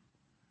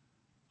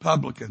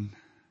publican.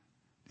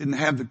 Didn't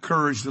have the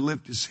courage to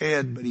lift his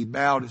head, but he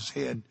bowed his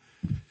head.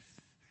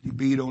 He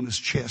beat on his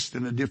chest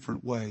in a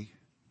different way.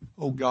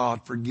 Oh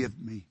God, forgive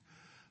me,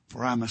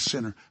 for I'm a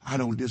sinner. I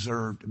don't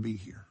deserve to be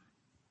here.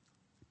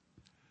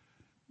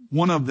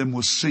 One of them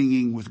was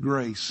singing with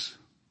grace.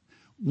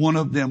 One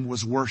of them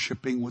was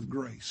worshiping with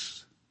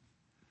grace.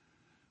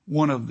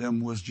 One of them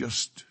was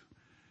just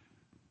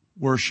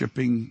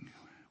worshiping,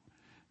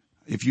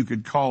 if you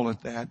could call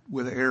it that,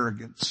 with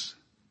arrogance.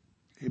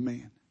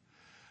 Amen.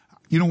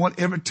 You know what?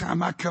 Every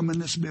time I come in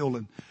this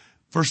building,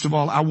 first of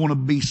all, I want to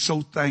be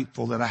so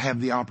thankful that I have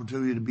the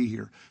opportunity to be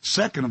here.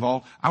 Second of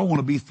all, I want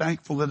to be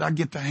thankful that I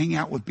get to hang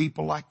out with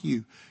people like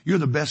you. You're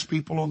the best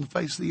people on the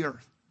face of the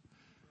earth.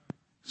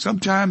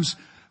 Sometimes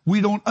we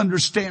don't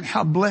understand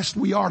how blessed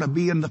we are to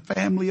be in the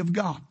family of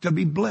God, to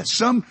be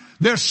blessed.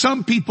 There's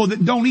some people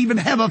that don't even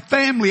have a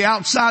family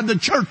outside the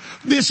church.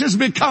 This has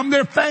become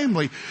their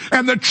family.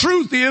 And the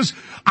truth is,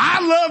 I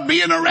love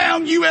being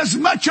around you as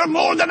much or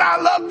more than I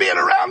love being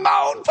around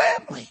my own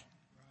family.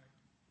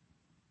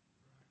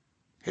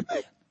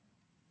 Amen.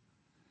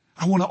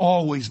 I want to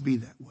always be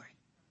that way.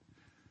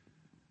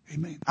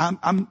 Amen.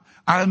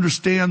 I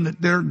understand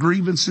that there are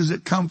grievances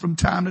that come from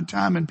time to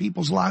time in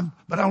people's lives,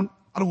 but I don't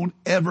want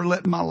to ever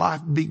let my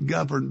life be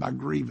governed by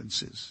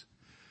grievances.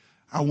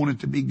 I want it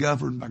to be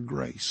governed by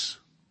grace.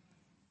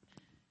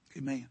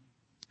 Amen.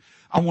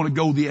 I want to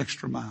go the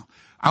extra mile.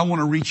 I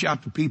want to reach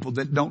out to people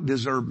that don't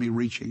deserve me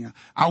reaching out.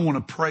 I want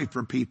to pray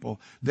for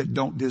people that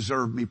don't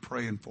deserve me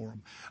praying for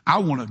them. I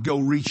want to go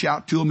reach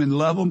out to them and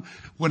love them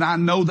when I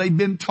know they've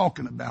been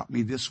talking about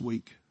me this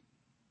week.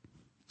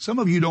 Some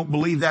of you don't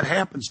believe that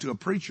happens to a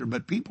preacher,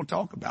 but people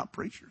talk about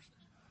preachers.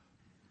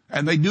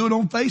 And they do it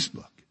on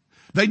Facebook.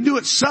 They do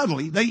it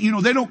subtly. They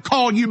don't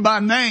call you by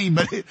name,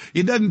 but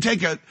it doesn't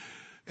take an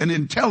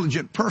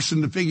intelligent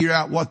person to figure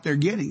out what they're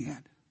getting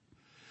at.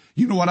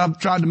 You know what I've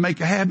tried to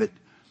make a habit?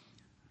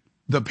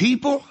 The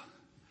people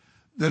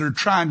that are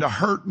trying to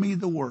hurt me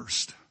the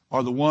worst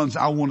are the ones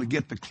I want to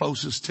get the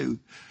closest to.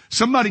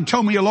 Somebody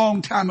told me a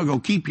long time ago,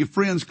 keep your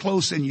friends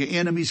close and your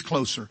enemies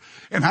closer.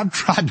 And I've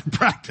tried to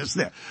practice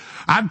that.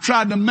 I've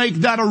tried to make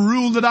that a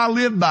rule that I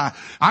live by.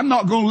 I'm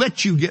not going to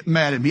let you get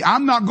mad at me.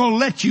 I'm not going to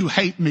let you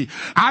hate me.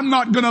 I'm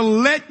not going to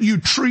let you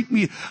treat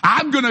me.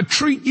 I'm going to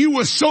treat you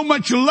with so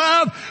much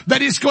love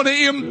that it's going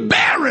to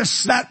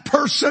embarrass that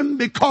person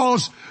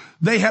because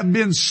they have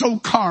been so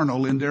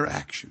carnal in their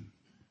action.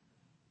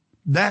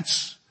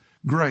 That's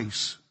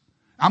grace.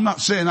 I'm not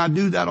saying I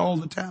do that all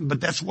the time,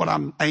 but that's what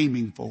I'm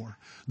aiming for.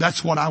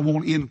 That's what I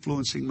want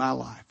influencing my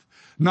life.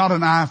 Not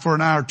an eye for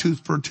an eye or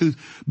tooth for a tooth,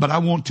 but I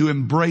want to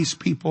embrace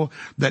people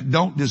that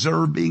don't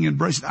deserve being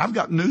embraced. I've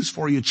got news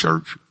for you,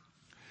 church.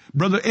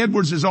 Brother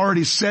Edwards has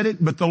already said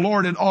it, but the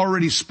Lord had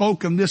already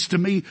spoken this to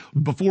me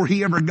before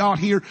he ever got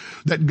here,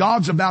 that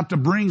God's about to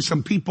bring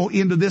some people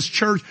into this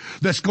church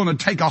that's going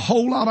to take a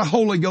whole lot of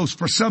Holy Ghost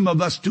for some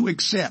of us to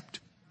accept.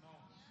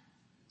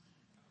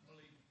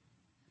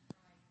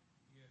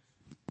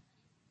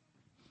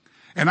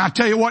 And I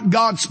tell you what,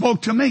 God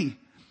spoke to me.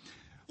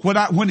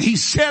 When he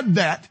said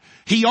that,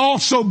 he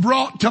also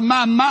brought to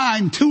my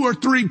mind 2 or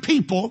 3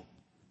 people.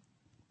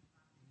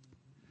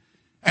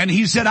 And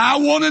he said, I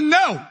want to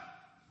know,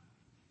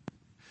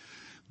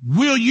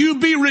 will you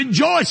be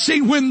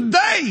rejoicing when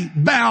they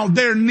bow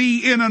their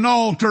knee in an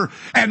altar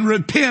and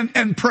repent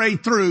and pray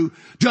through,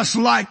 just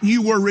like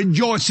you were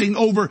rejoicing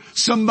over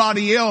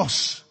somebody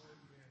else?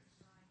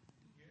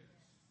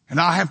 And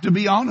I have to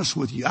be honest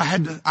with you.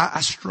 I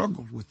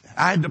struggled with that.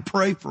 I had to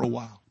pray for a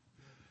while.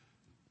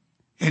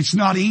 It's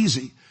not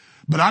easy,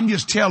 but I'm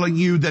just telling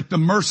you that the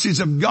mercies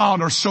of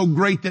God are so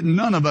great that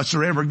none of us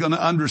are ever going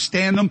to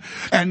understand them.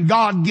 And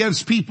God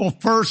gives people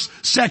first,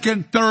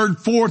 second, third,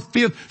 fourth,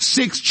 fifth,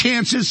 6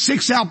 chances,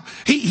 6 out.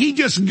 He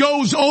just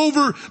goes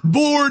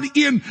overboard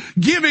in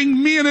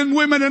giving men and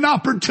women an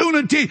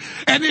opportunity.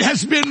 And it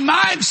has been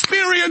my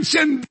experience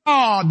in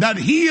God that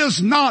he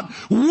is not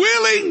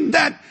willing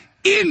that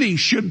any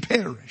should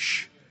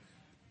perish,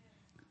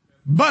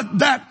 but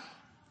that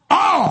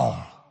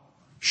all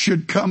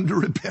should come to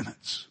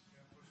repentance.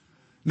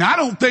 Now, I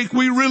don't think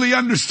we really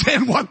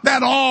understand what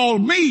that all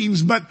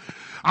means, but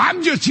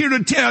I'm just here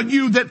to tell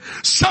you that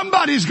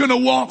somebody's going to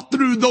walk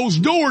through those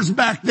doors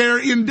back there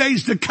in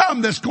days to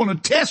come that's going to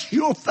test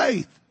your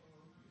faith.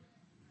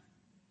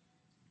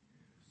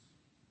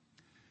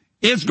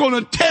 It's going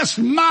to test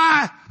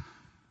my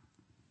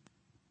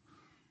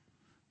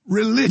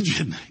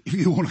religion, if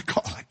you want to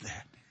call it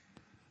that.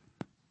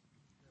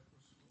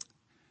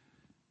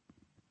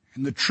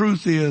 And the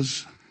truth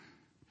is,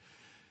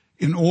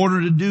 in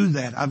order to do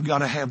that, I've got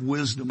to have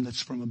wisdom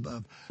that's from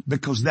above,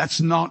 because that's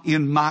not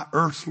in my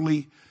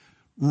earthly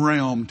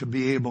realm to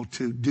be able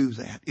to do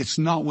that. It's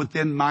not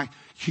within my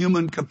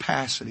human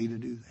capacity to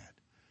do that.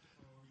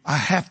 I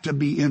have to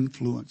be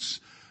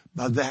influenced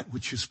by that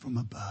which is from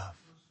above.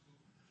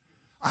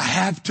 I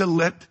have to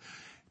let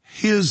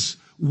His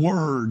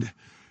Word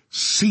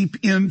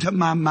seep into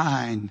my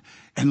mind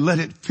and let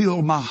it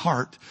fill my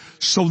heart,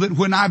 so that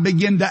when I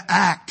begin to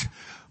act,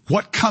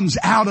 what comes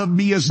out of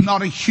me is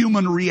not a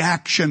human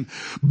reaction,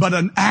 but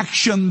an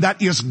action that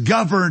is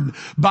governed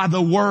by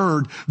the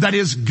Word, that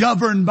is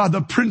governed by the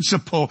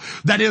principle,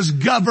 that is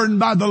governed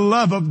by the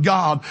love of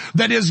God,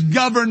 that is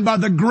governed by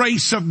the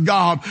grace of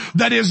God,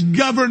 that is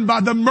governed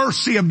by the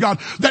mercy of God.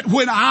 That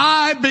when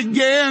I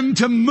begin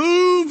to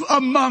move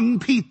among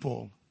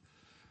people,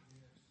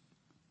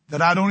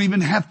 that I don't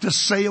even have to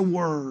say a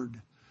word,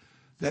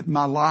 that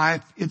my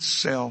life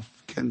itself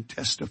can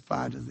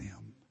testify to them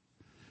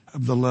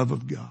of the love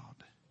of God.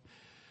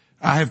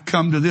 I have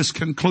come to this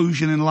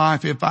conclusion in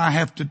life: if I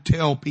have to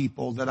tell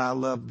people that I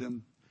love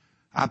them,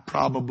 I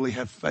probably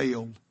have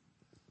failed,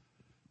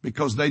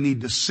 because they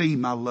need to see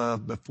my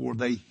love before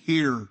they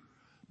hear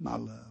my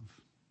love.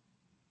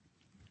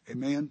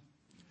 Amen.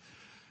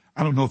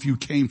 I don't know if you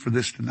came for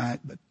this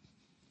tonight, but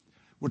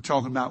we're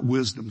talking about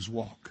wisdom's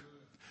walk.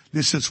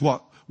 This is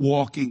what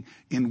walking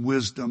in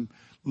wisdom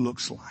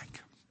looks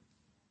like.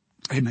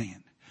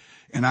 Amen.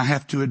 And I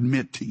have to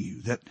admit to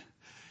you that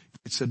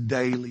it's a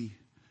daily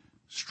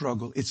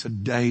struggle. It's a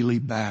daily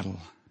battle.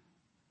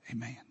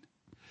 Amen.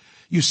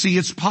 You see,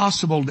 it's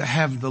possible to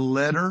have the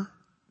letter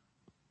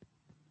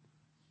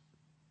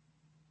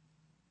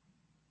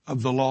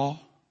of the law,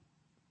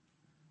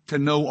 to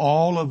know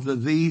all of the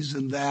these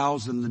and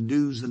thous and the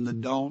do's and the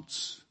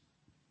don'ts,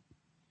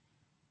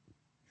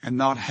 and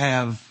not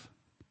have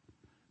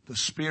the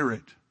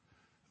spirit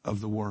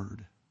of the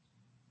Word.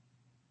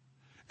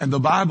 And the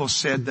Bible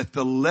said that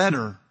the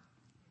letter,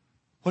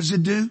 what does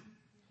it do?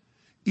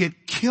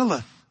 It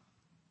killeth,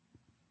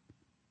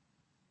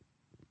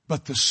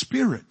 but the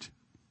Spirit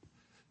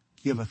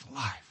giveth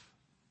life.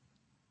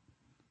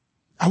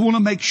 I want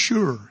to make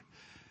sure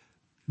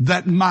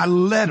that my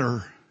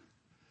letter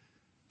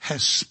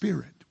has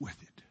spirit with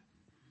it.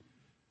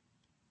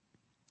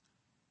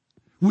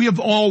 We have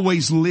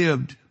always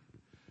lived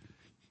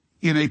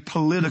in a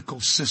political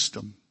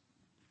system.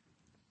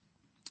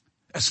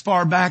 As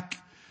far back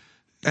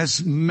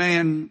as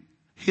man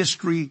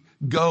history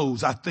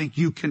goes, I think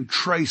you can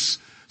trace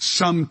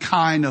some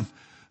kind of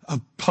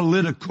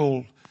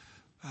political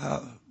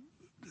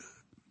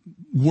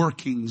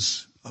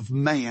workings of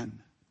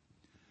man.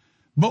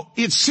 But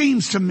it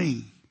seems to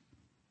me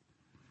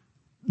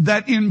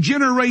that in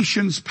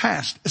generations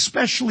past,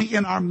 especially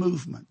in our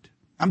movement,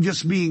 I'm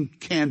just being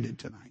candid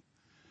tonight,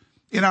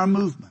 in our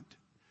movement,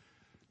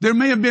 there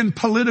may have been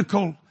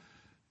political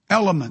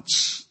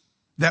elements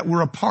that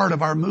were a part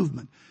of our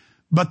movement,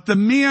 but the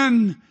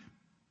men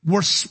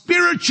were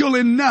spiritual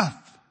enough.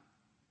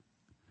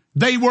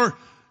 They were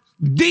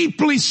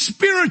deeply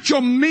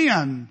spiritual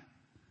men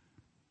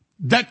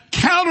that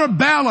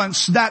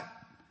counterbalanced that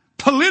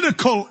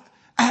political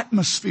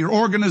atmosphere.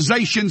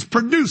 Organizations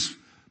produce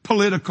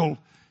political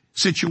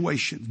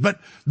situations, but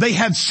they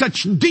had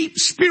such deep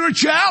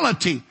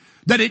spirituality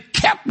that it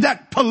kept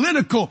that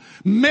political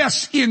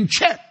mess in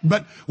check.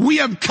 But we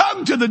have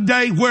come to the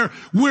day where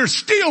we're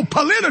still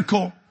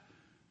political,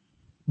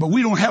 but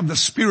we don't have the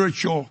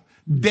spiritual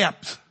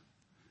depth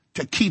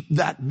to keep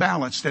that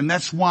balanced. And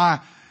that's why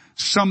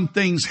some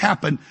things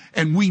happen,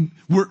 and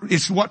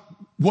it's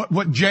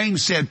what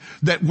James said,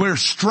 that where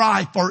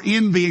strife or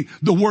envy,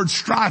 the word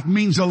strife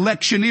means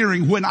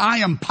electioneering. When I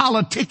am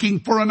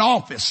politicking for an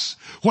office,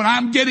 when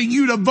I'm getting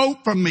you to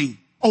vote for me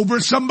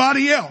over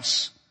somebody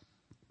else,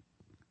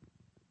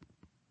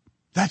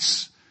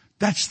 that's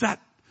that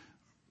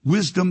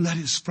wisdom that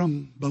is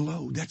from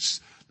below.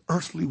 That's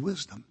earthly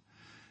wisdom.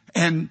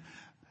 And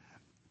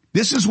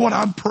this is what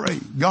I'm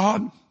praying.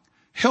 God,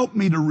 help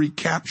me to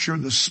recapture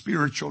the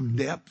spiritual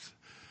depth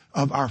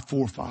of our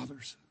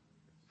forefathers.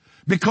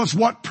 Because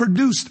what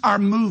produced our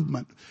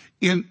movement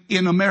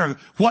in America,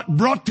 what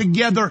brought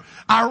together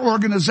our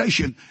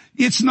organization,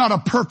 it's not a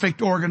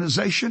perfect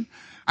organization.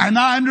 And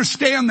I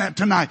understand that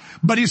tonight,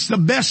 but it's the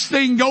best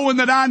thing going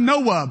that I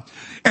know of.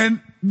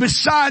 And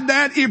beside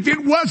that, if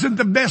it wasn't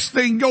the best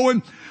thing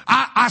going,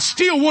 I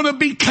still want to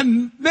be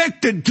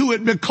connected to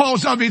it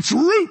because of its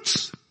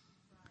roots.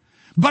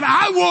 But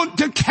I want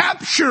to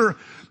capture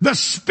the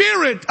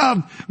spirit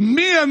of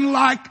men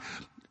like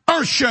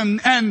Urshan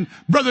and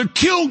Brother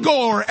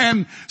Kilgore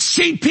and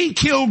C.P.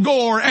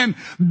 Kilgore and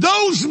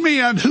those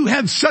men who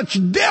had such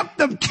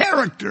depth of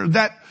character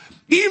that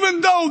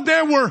even though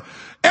there were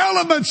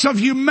elements of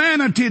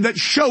humanity that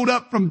showed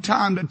up from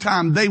time to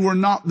time, they were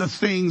not the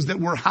things that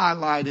were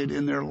highlighted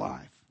in their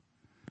life.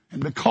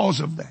 And because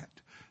of that,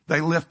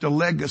 they left a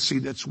legacy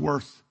that's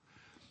worth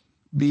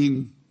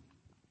being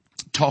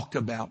talked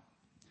about.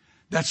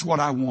 That's what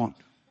I want.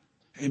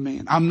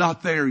 Amen. I'm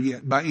not there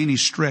yet by any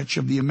stretch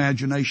of the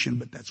imagination,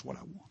 but that's what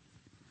I want.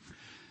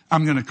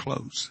 I'm going to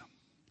close.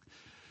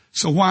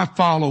 So why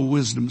follow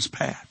wisdom's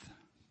path?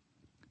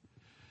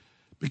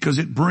 Because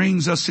it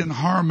brings us in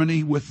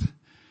harmony with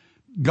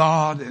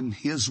God and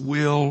His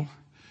will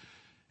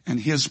and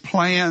His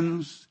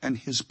plans and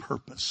His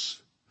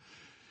purpose.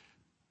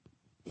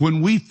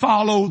 When we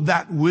follow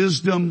that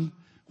wisdom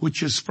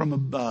which is from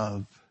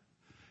above,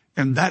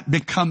 and that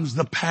becomes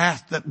the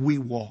path that we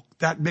walk,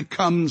 that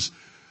becomes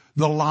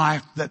the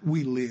life that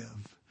we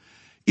live,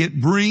 it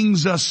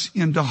brings us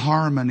into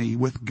harmony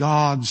with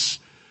God's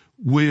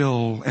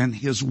will and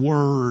His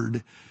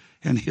word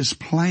and His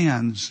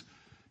plans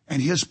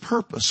and His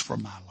purpose for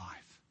my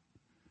life.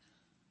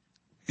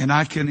 And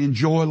I can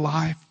enjoy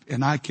life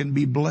and I can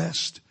be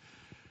blessed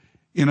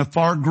in a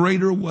far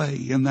greater way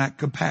in that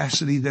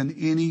capacity than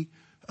any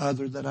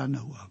other that I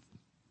know of.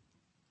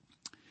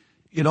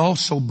 It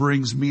also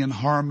brings me in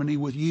harmony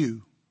with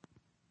you.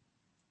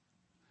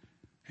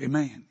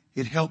 Amen.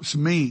 It helps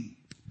me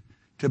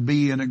to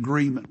be in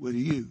agreement with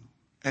you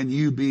and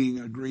you being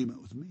in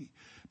agreement with me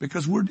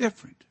because we're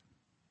different.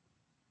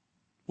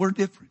 We're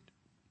different.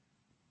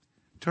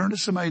 Turn to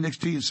somebody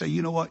next to you and say,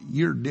 you know what?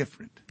 You're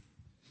different.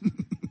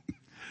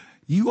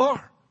 You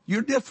are.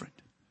 You're different.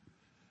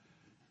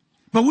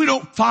 But we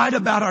don't fight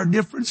about our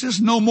differences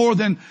no more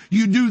than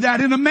you do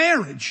that in a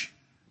marriage.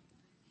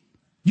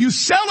 You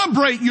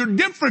celebrate your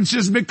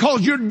differences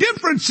because your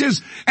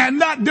differences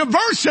and that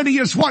diversity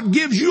is what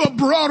gives you a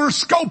broader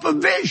scope of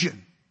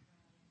vision.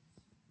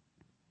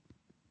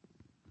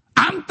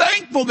 I'm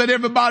thankful that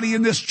everybody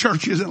in this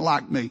church isn't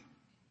like me.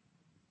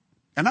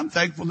 And I'm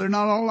thankful they're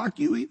not all like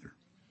you either.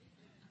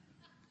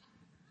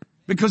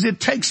 Because it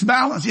takes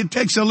balance. It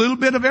takes a little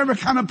bit of every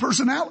kind of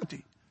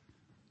personality.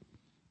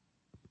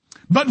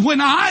 But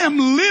when I am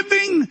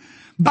living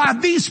by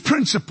these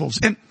principles,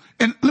 and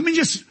let me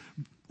just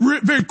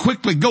very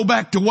quickly go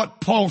back to what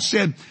Paul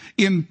said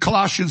in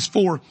Colossians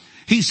 4.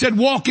 He said,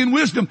 walk in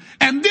wisdom.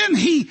 And then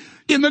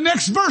in the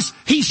next verse,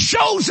 he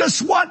shows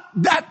us what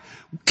that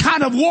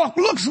kind of walk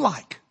looks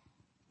like.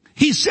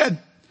 He said,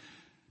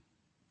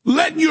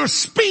 let your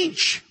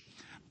speech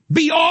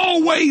be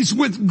always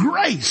with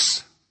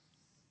grace.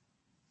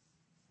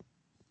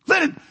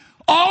 Let it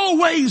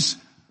always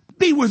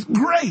be with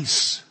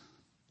grace.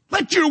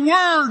 Let your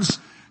words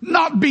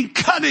not be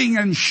cutting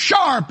and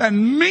sharp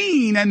and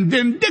mean and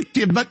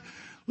vindictive, but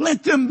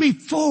let them be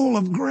full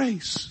of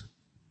grace.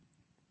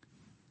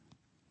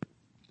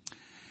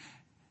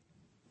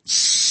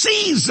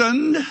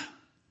 Seasoned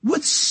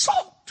with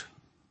salt.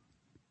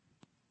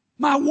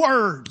 My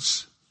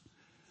words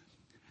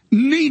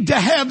need to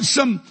have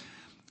some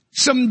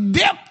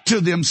depth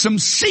to them, some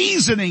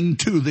seasoning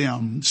to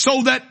them,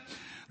 so that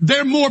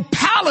they're more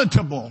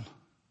palatable.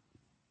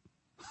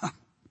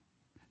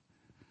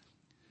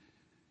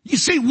 You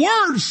see,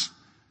 words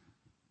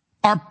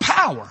are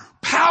power.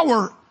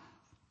 Power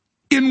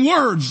in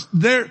words.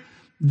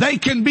 They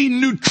can be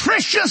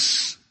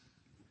nutritious.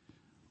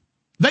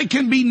 They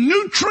can be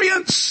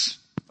nutrients,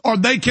 or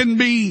they can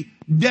be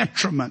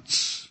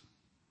detriments,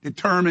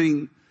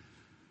 determining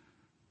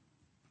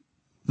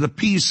the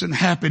peace and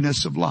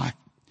happiness of life.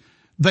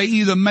 They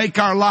either make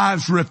our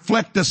lives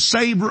reflect a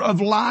savor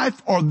of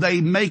life, or they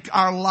make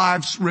our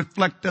lives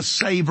reflect a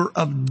savor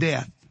of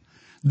death.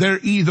 They're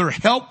either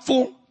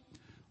helpful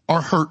or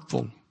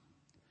hurtful.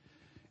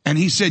 And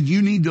he said,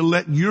 you need to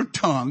let your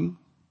tongue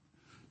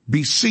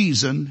be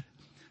seasoned,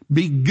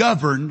 be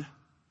governed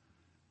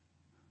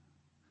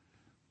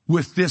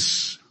with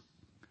this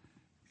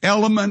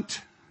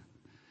element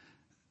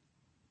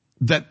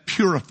that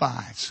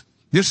purifies.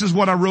 This is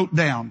what I wrote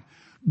down.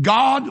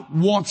 God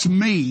wants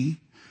me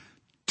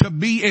to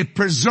be a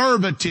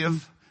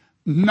preservative,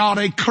 not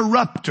a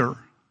corrupter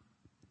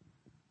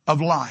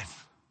of life.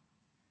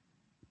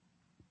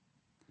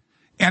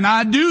 And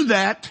I do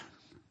that,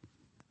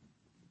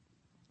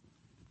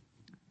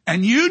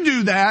 and you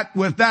do that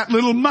with that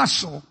little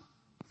muscle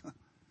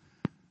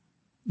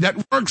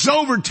that works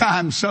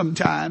overtime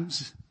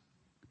sometimes.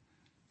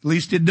 At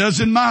least it does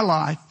in my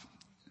life.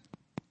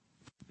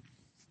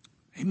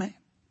 Amen.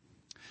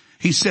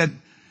 He said,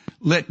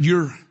 let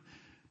your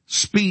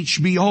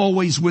speech be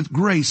always with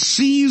grace,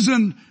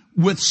 seasoned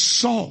with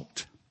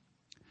salt,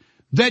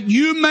 that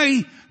you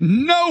may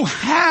know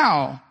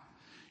how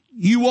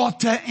you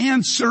ought to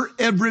answer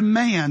every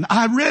man.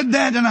 I read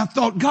that and I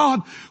thought,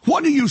 God,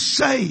 what are you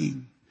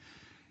saying?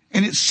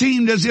 And it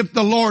seemed as if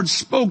the Lord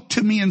spoke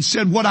to me and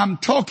said, what I'm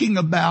talking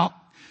about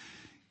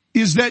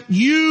is that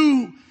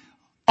you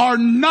are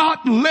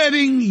not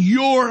letting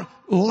your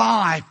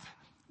life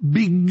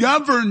be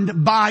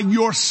governed by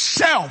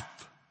yourself,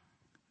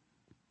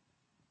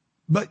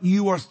 but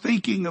you are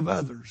thinking of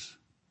others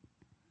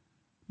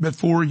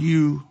before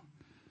you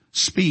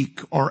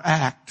speak or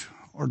act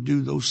or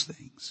do those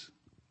things.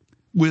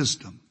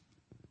 Wisdom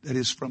that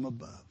is from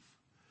above.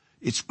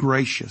 It's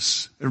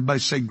gracious. Everybody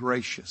say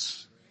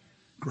gracious.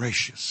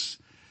 Gracious.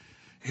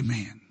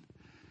 Amen.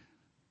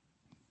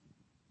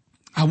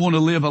 I want to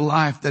live a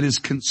life that is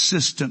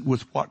consistent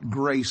with what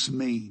grace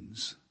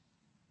means.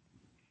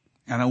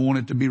 And I want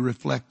it to be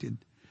reflected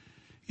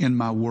in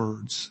my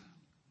words.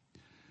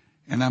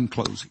 And I'm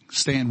closing.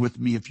 Stand with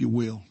me if you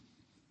will.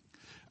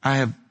 I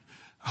have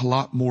a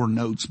lot more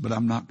notes, but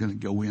I'm not going to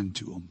go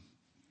into them.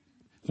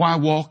 Why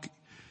walk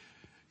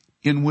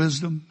in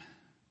wisdom?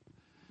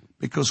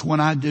 Because when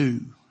I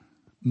do,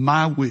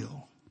 my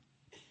will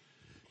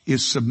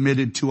is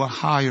submitted to a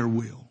higher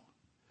will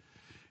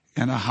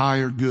and a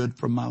higher good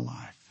for my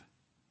life.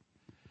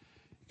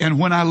 And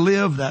when I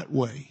live that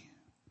way,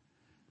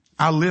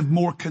 I live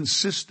more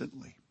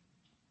consistently.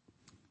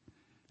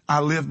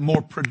 I live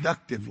more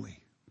productively.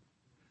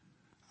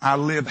 I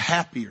live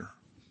happier.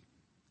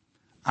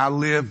 I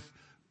live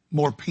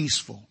more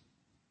peaceful.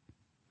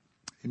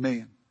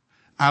 Amen.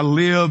 I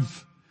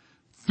live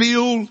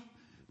filled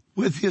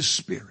with His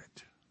Spirit.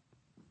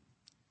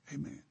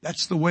 Amen.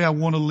 That's the way I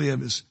want to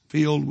live, is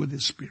filled with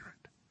His Spirit.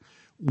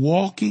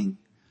 Walking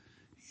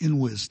in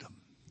wisdom.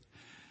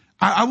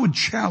 I would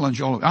challenge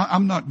all of you.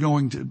 I'm not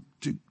going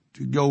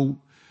to go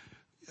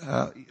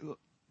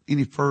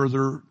any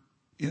further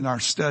in our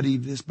study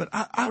of this, but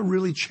I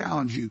really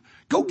challenge you.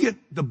 Go get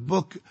the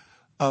book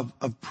of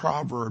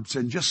Proverbs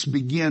and just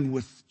begin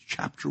with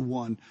chapter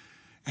 1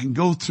 and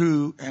go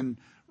through and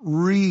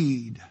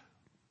read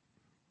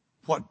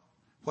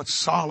what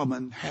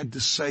Solomon had to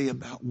say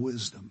about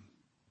wisdom.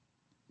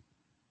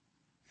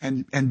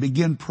 And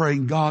begin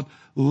praying, God,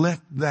 let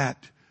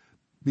that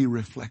be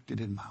reflected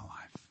in my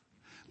life.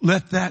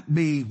 Let that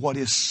be what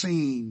is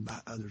seen by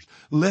others.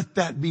 Let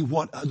that be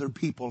what other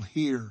people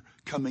hear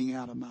coming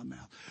out of my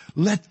mouth.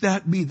 Let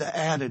that be the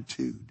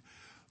attitude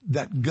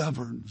that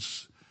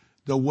governs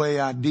the way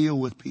I deal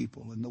with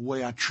people and the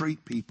way I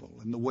treat people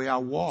and the way I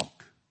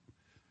walk.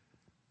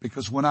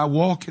 Because when I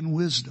walk in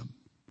wisdom,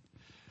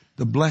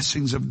 the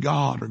blessings of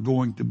God are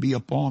going to be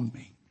upon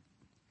me.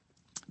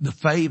 The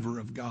favor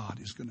of God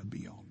is going to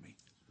be on me.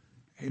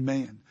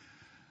 Amen.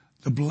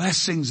 The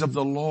blessings of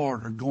the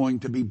Lord are going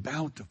to be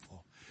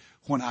bountiful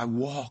when I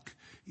walk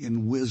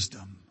in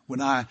wisdom.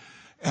 When I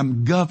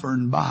am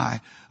governed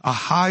by a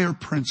higher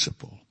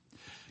principle,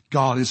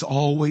 God is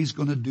always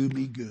going to do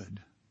me good.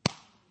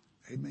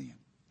 Amen.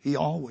 He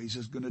always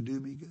is going to do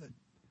me good.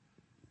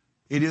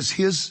 It is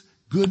His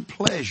good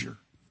pleasure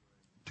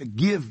to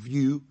give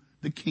you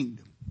the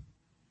kingdom.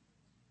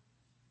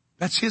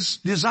 That's His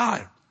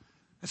desire.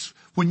 That's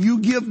when you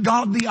give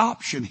God the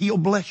option, He'll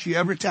bless you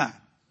every time.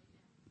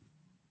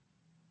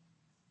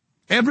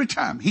 Every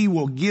time He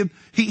will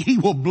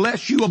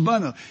bless you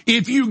abundantly.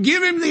 If you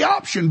give Him the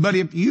option, but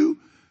if you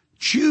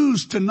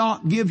choose to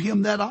not give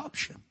Him that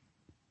option,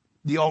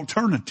 the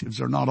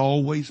alternatives are not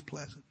always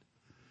pleasant.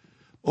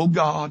 Oh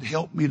God,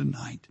 help me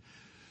tonight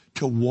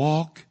to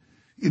walk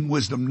in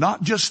wisdom,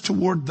 not just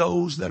toward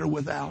those that are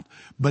without,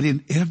 but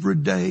in every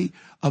day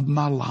of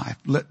my life.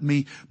 Let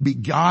me be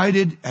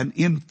guided and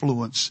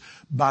influenced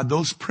by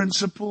those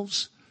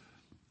principles,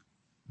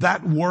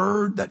 that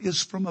word that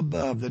is from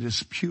above, that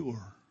is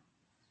pure.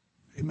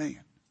 Amen.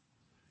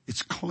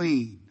 It's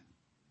clean.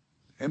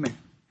 Amen.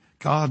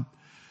 God,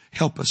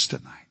 help us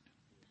tonight.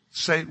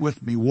 Say it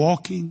with me.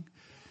 Walking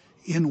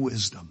in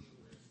wisdom.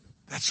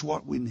 That's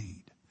what we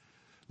need.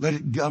 Let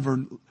it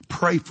govern.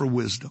 Pray for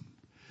wisdom.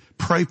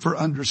 Pray for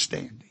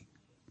understanding.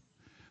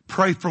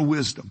 Pray for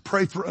wisdom.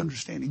 Pray for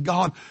understanding.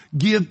 God,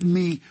 give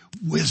me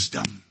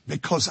wisdom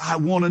because I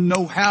want to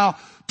know how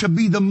to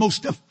be the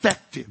most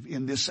effective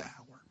in this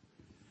hour.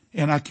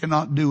 And I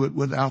cannot do it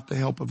without the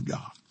help of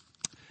God.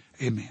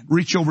 Amen.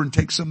 Reach over and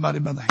take somebody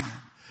by the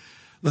hand.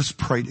 Let's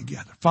pray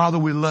together. Father,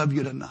 we love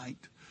you tonight.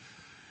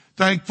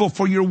 Thankful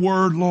for your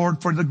word,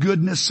 Lord, for the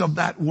goodness of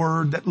that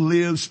word that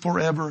lives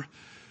forever.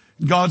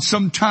 God,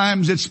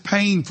 sometimes it's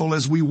painful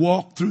as we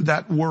walk through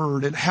that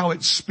word and how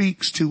it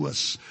speaks to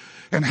us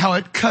and how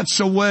it cuts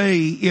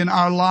away in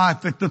our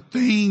life at the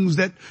things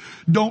that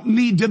don't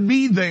need to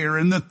be there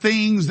and the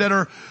things that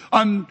are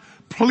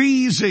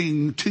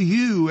unpleasing to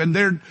you, and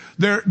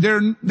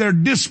they're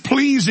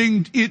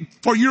displeasing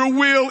for your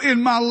will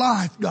in my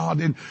life,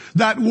 God. And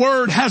that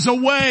word has a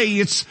way.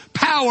 It's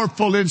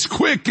powerful. It's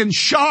quick and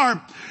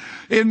sharp.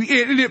 And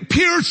it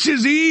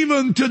pierces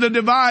even to the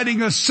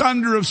dividing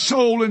asunder of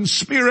soul and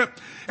spirit,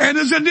 and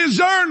is a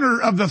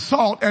discerner of the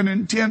thought and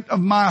intent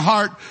of my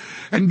heart.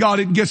 And God,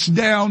 it gets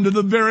down to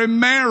the very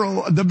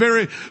marrow, the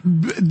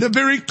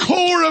very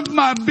core of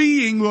my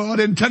being,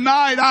 Lord. And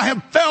tonight I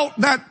have felt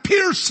that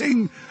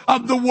piercing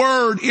of the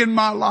word in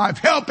my life.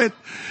 Help it,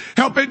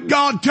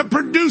 God, to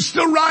produce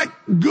the right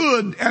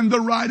good and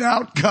the right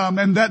outcome,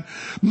 and that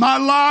my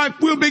life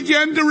will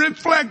begin to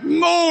reflect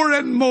more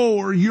and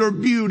more your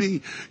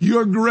beauty,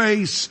 your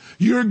grace,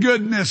 your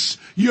goodness,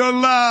 your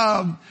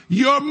love,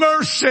 your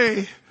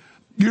mercy,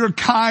 your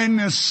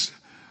kindness.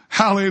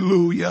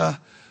 Hallelujah.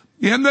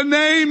 In the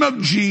name of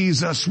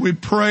Jesus, we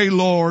pray,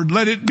 Lord.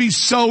 Let it be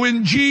so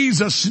in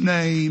Jesus'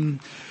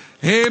 name.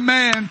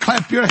 Amen.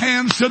 Clap your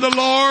hands to the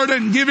Lord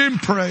and give Him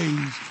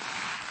praise.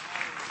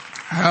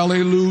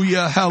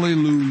 Hallelujah,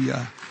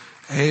 hallelujah.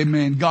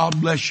 Amen. God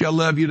bless you. I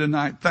love you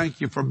tonight.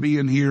 Thank you for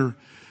being here.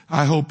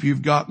 I hope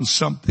you've gotten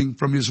something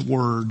from His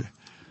Word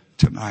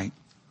tonight.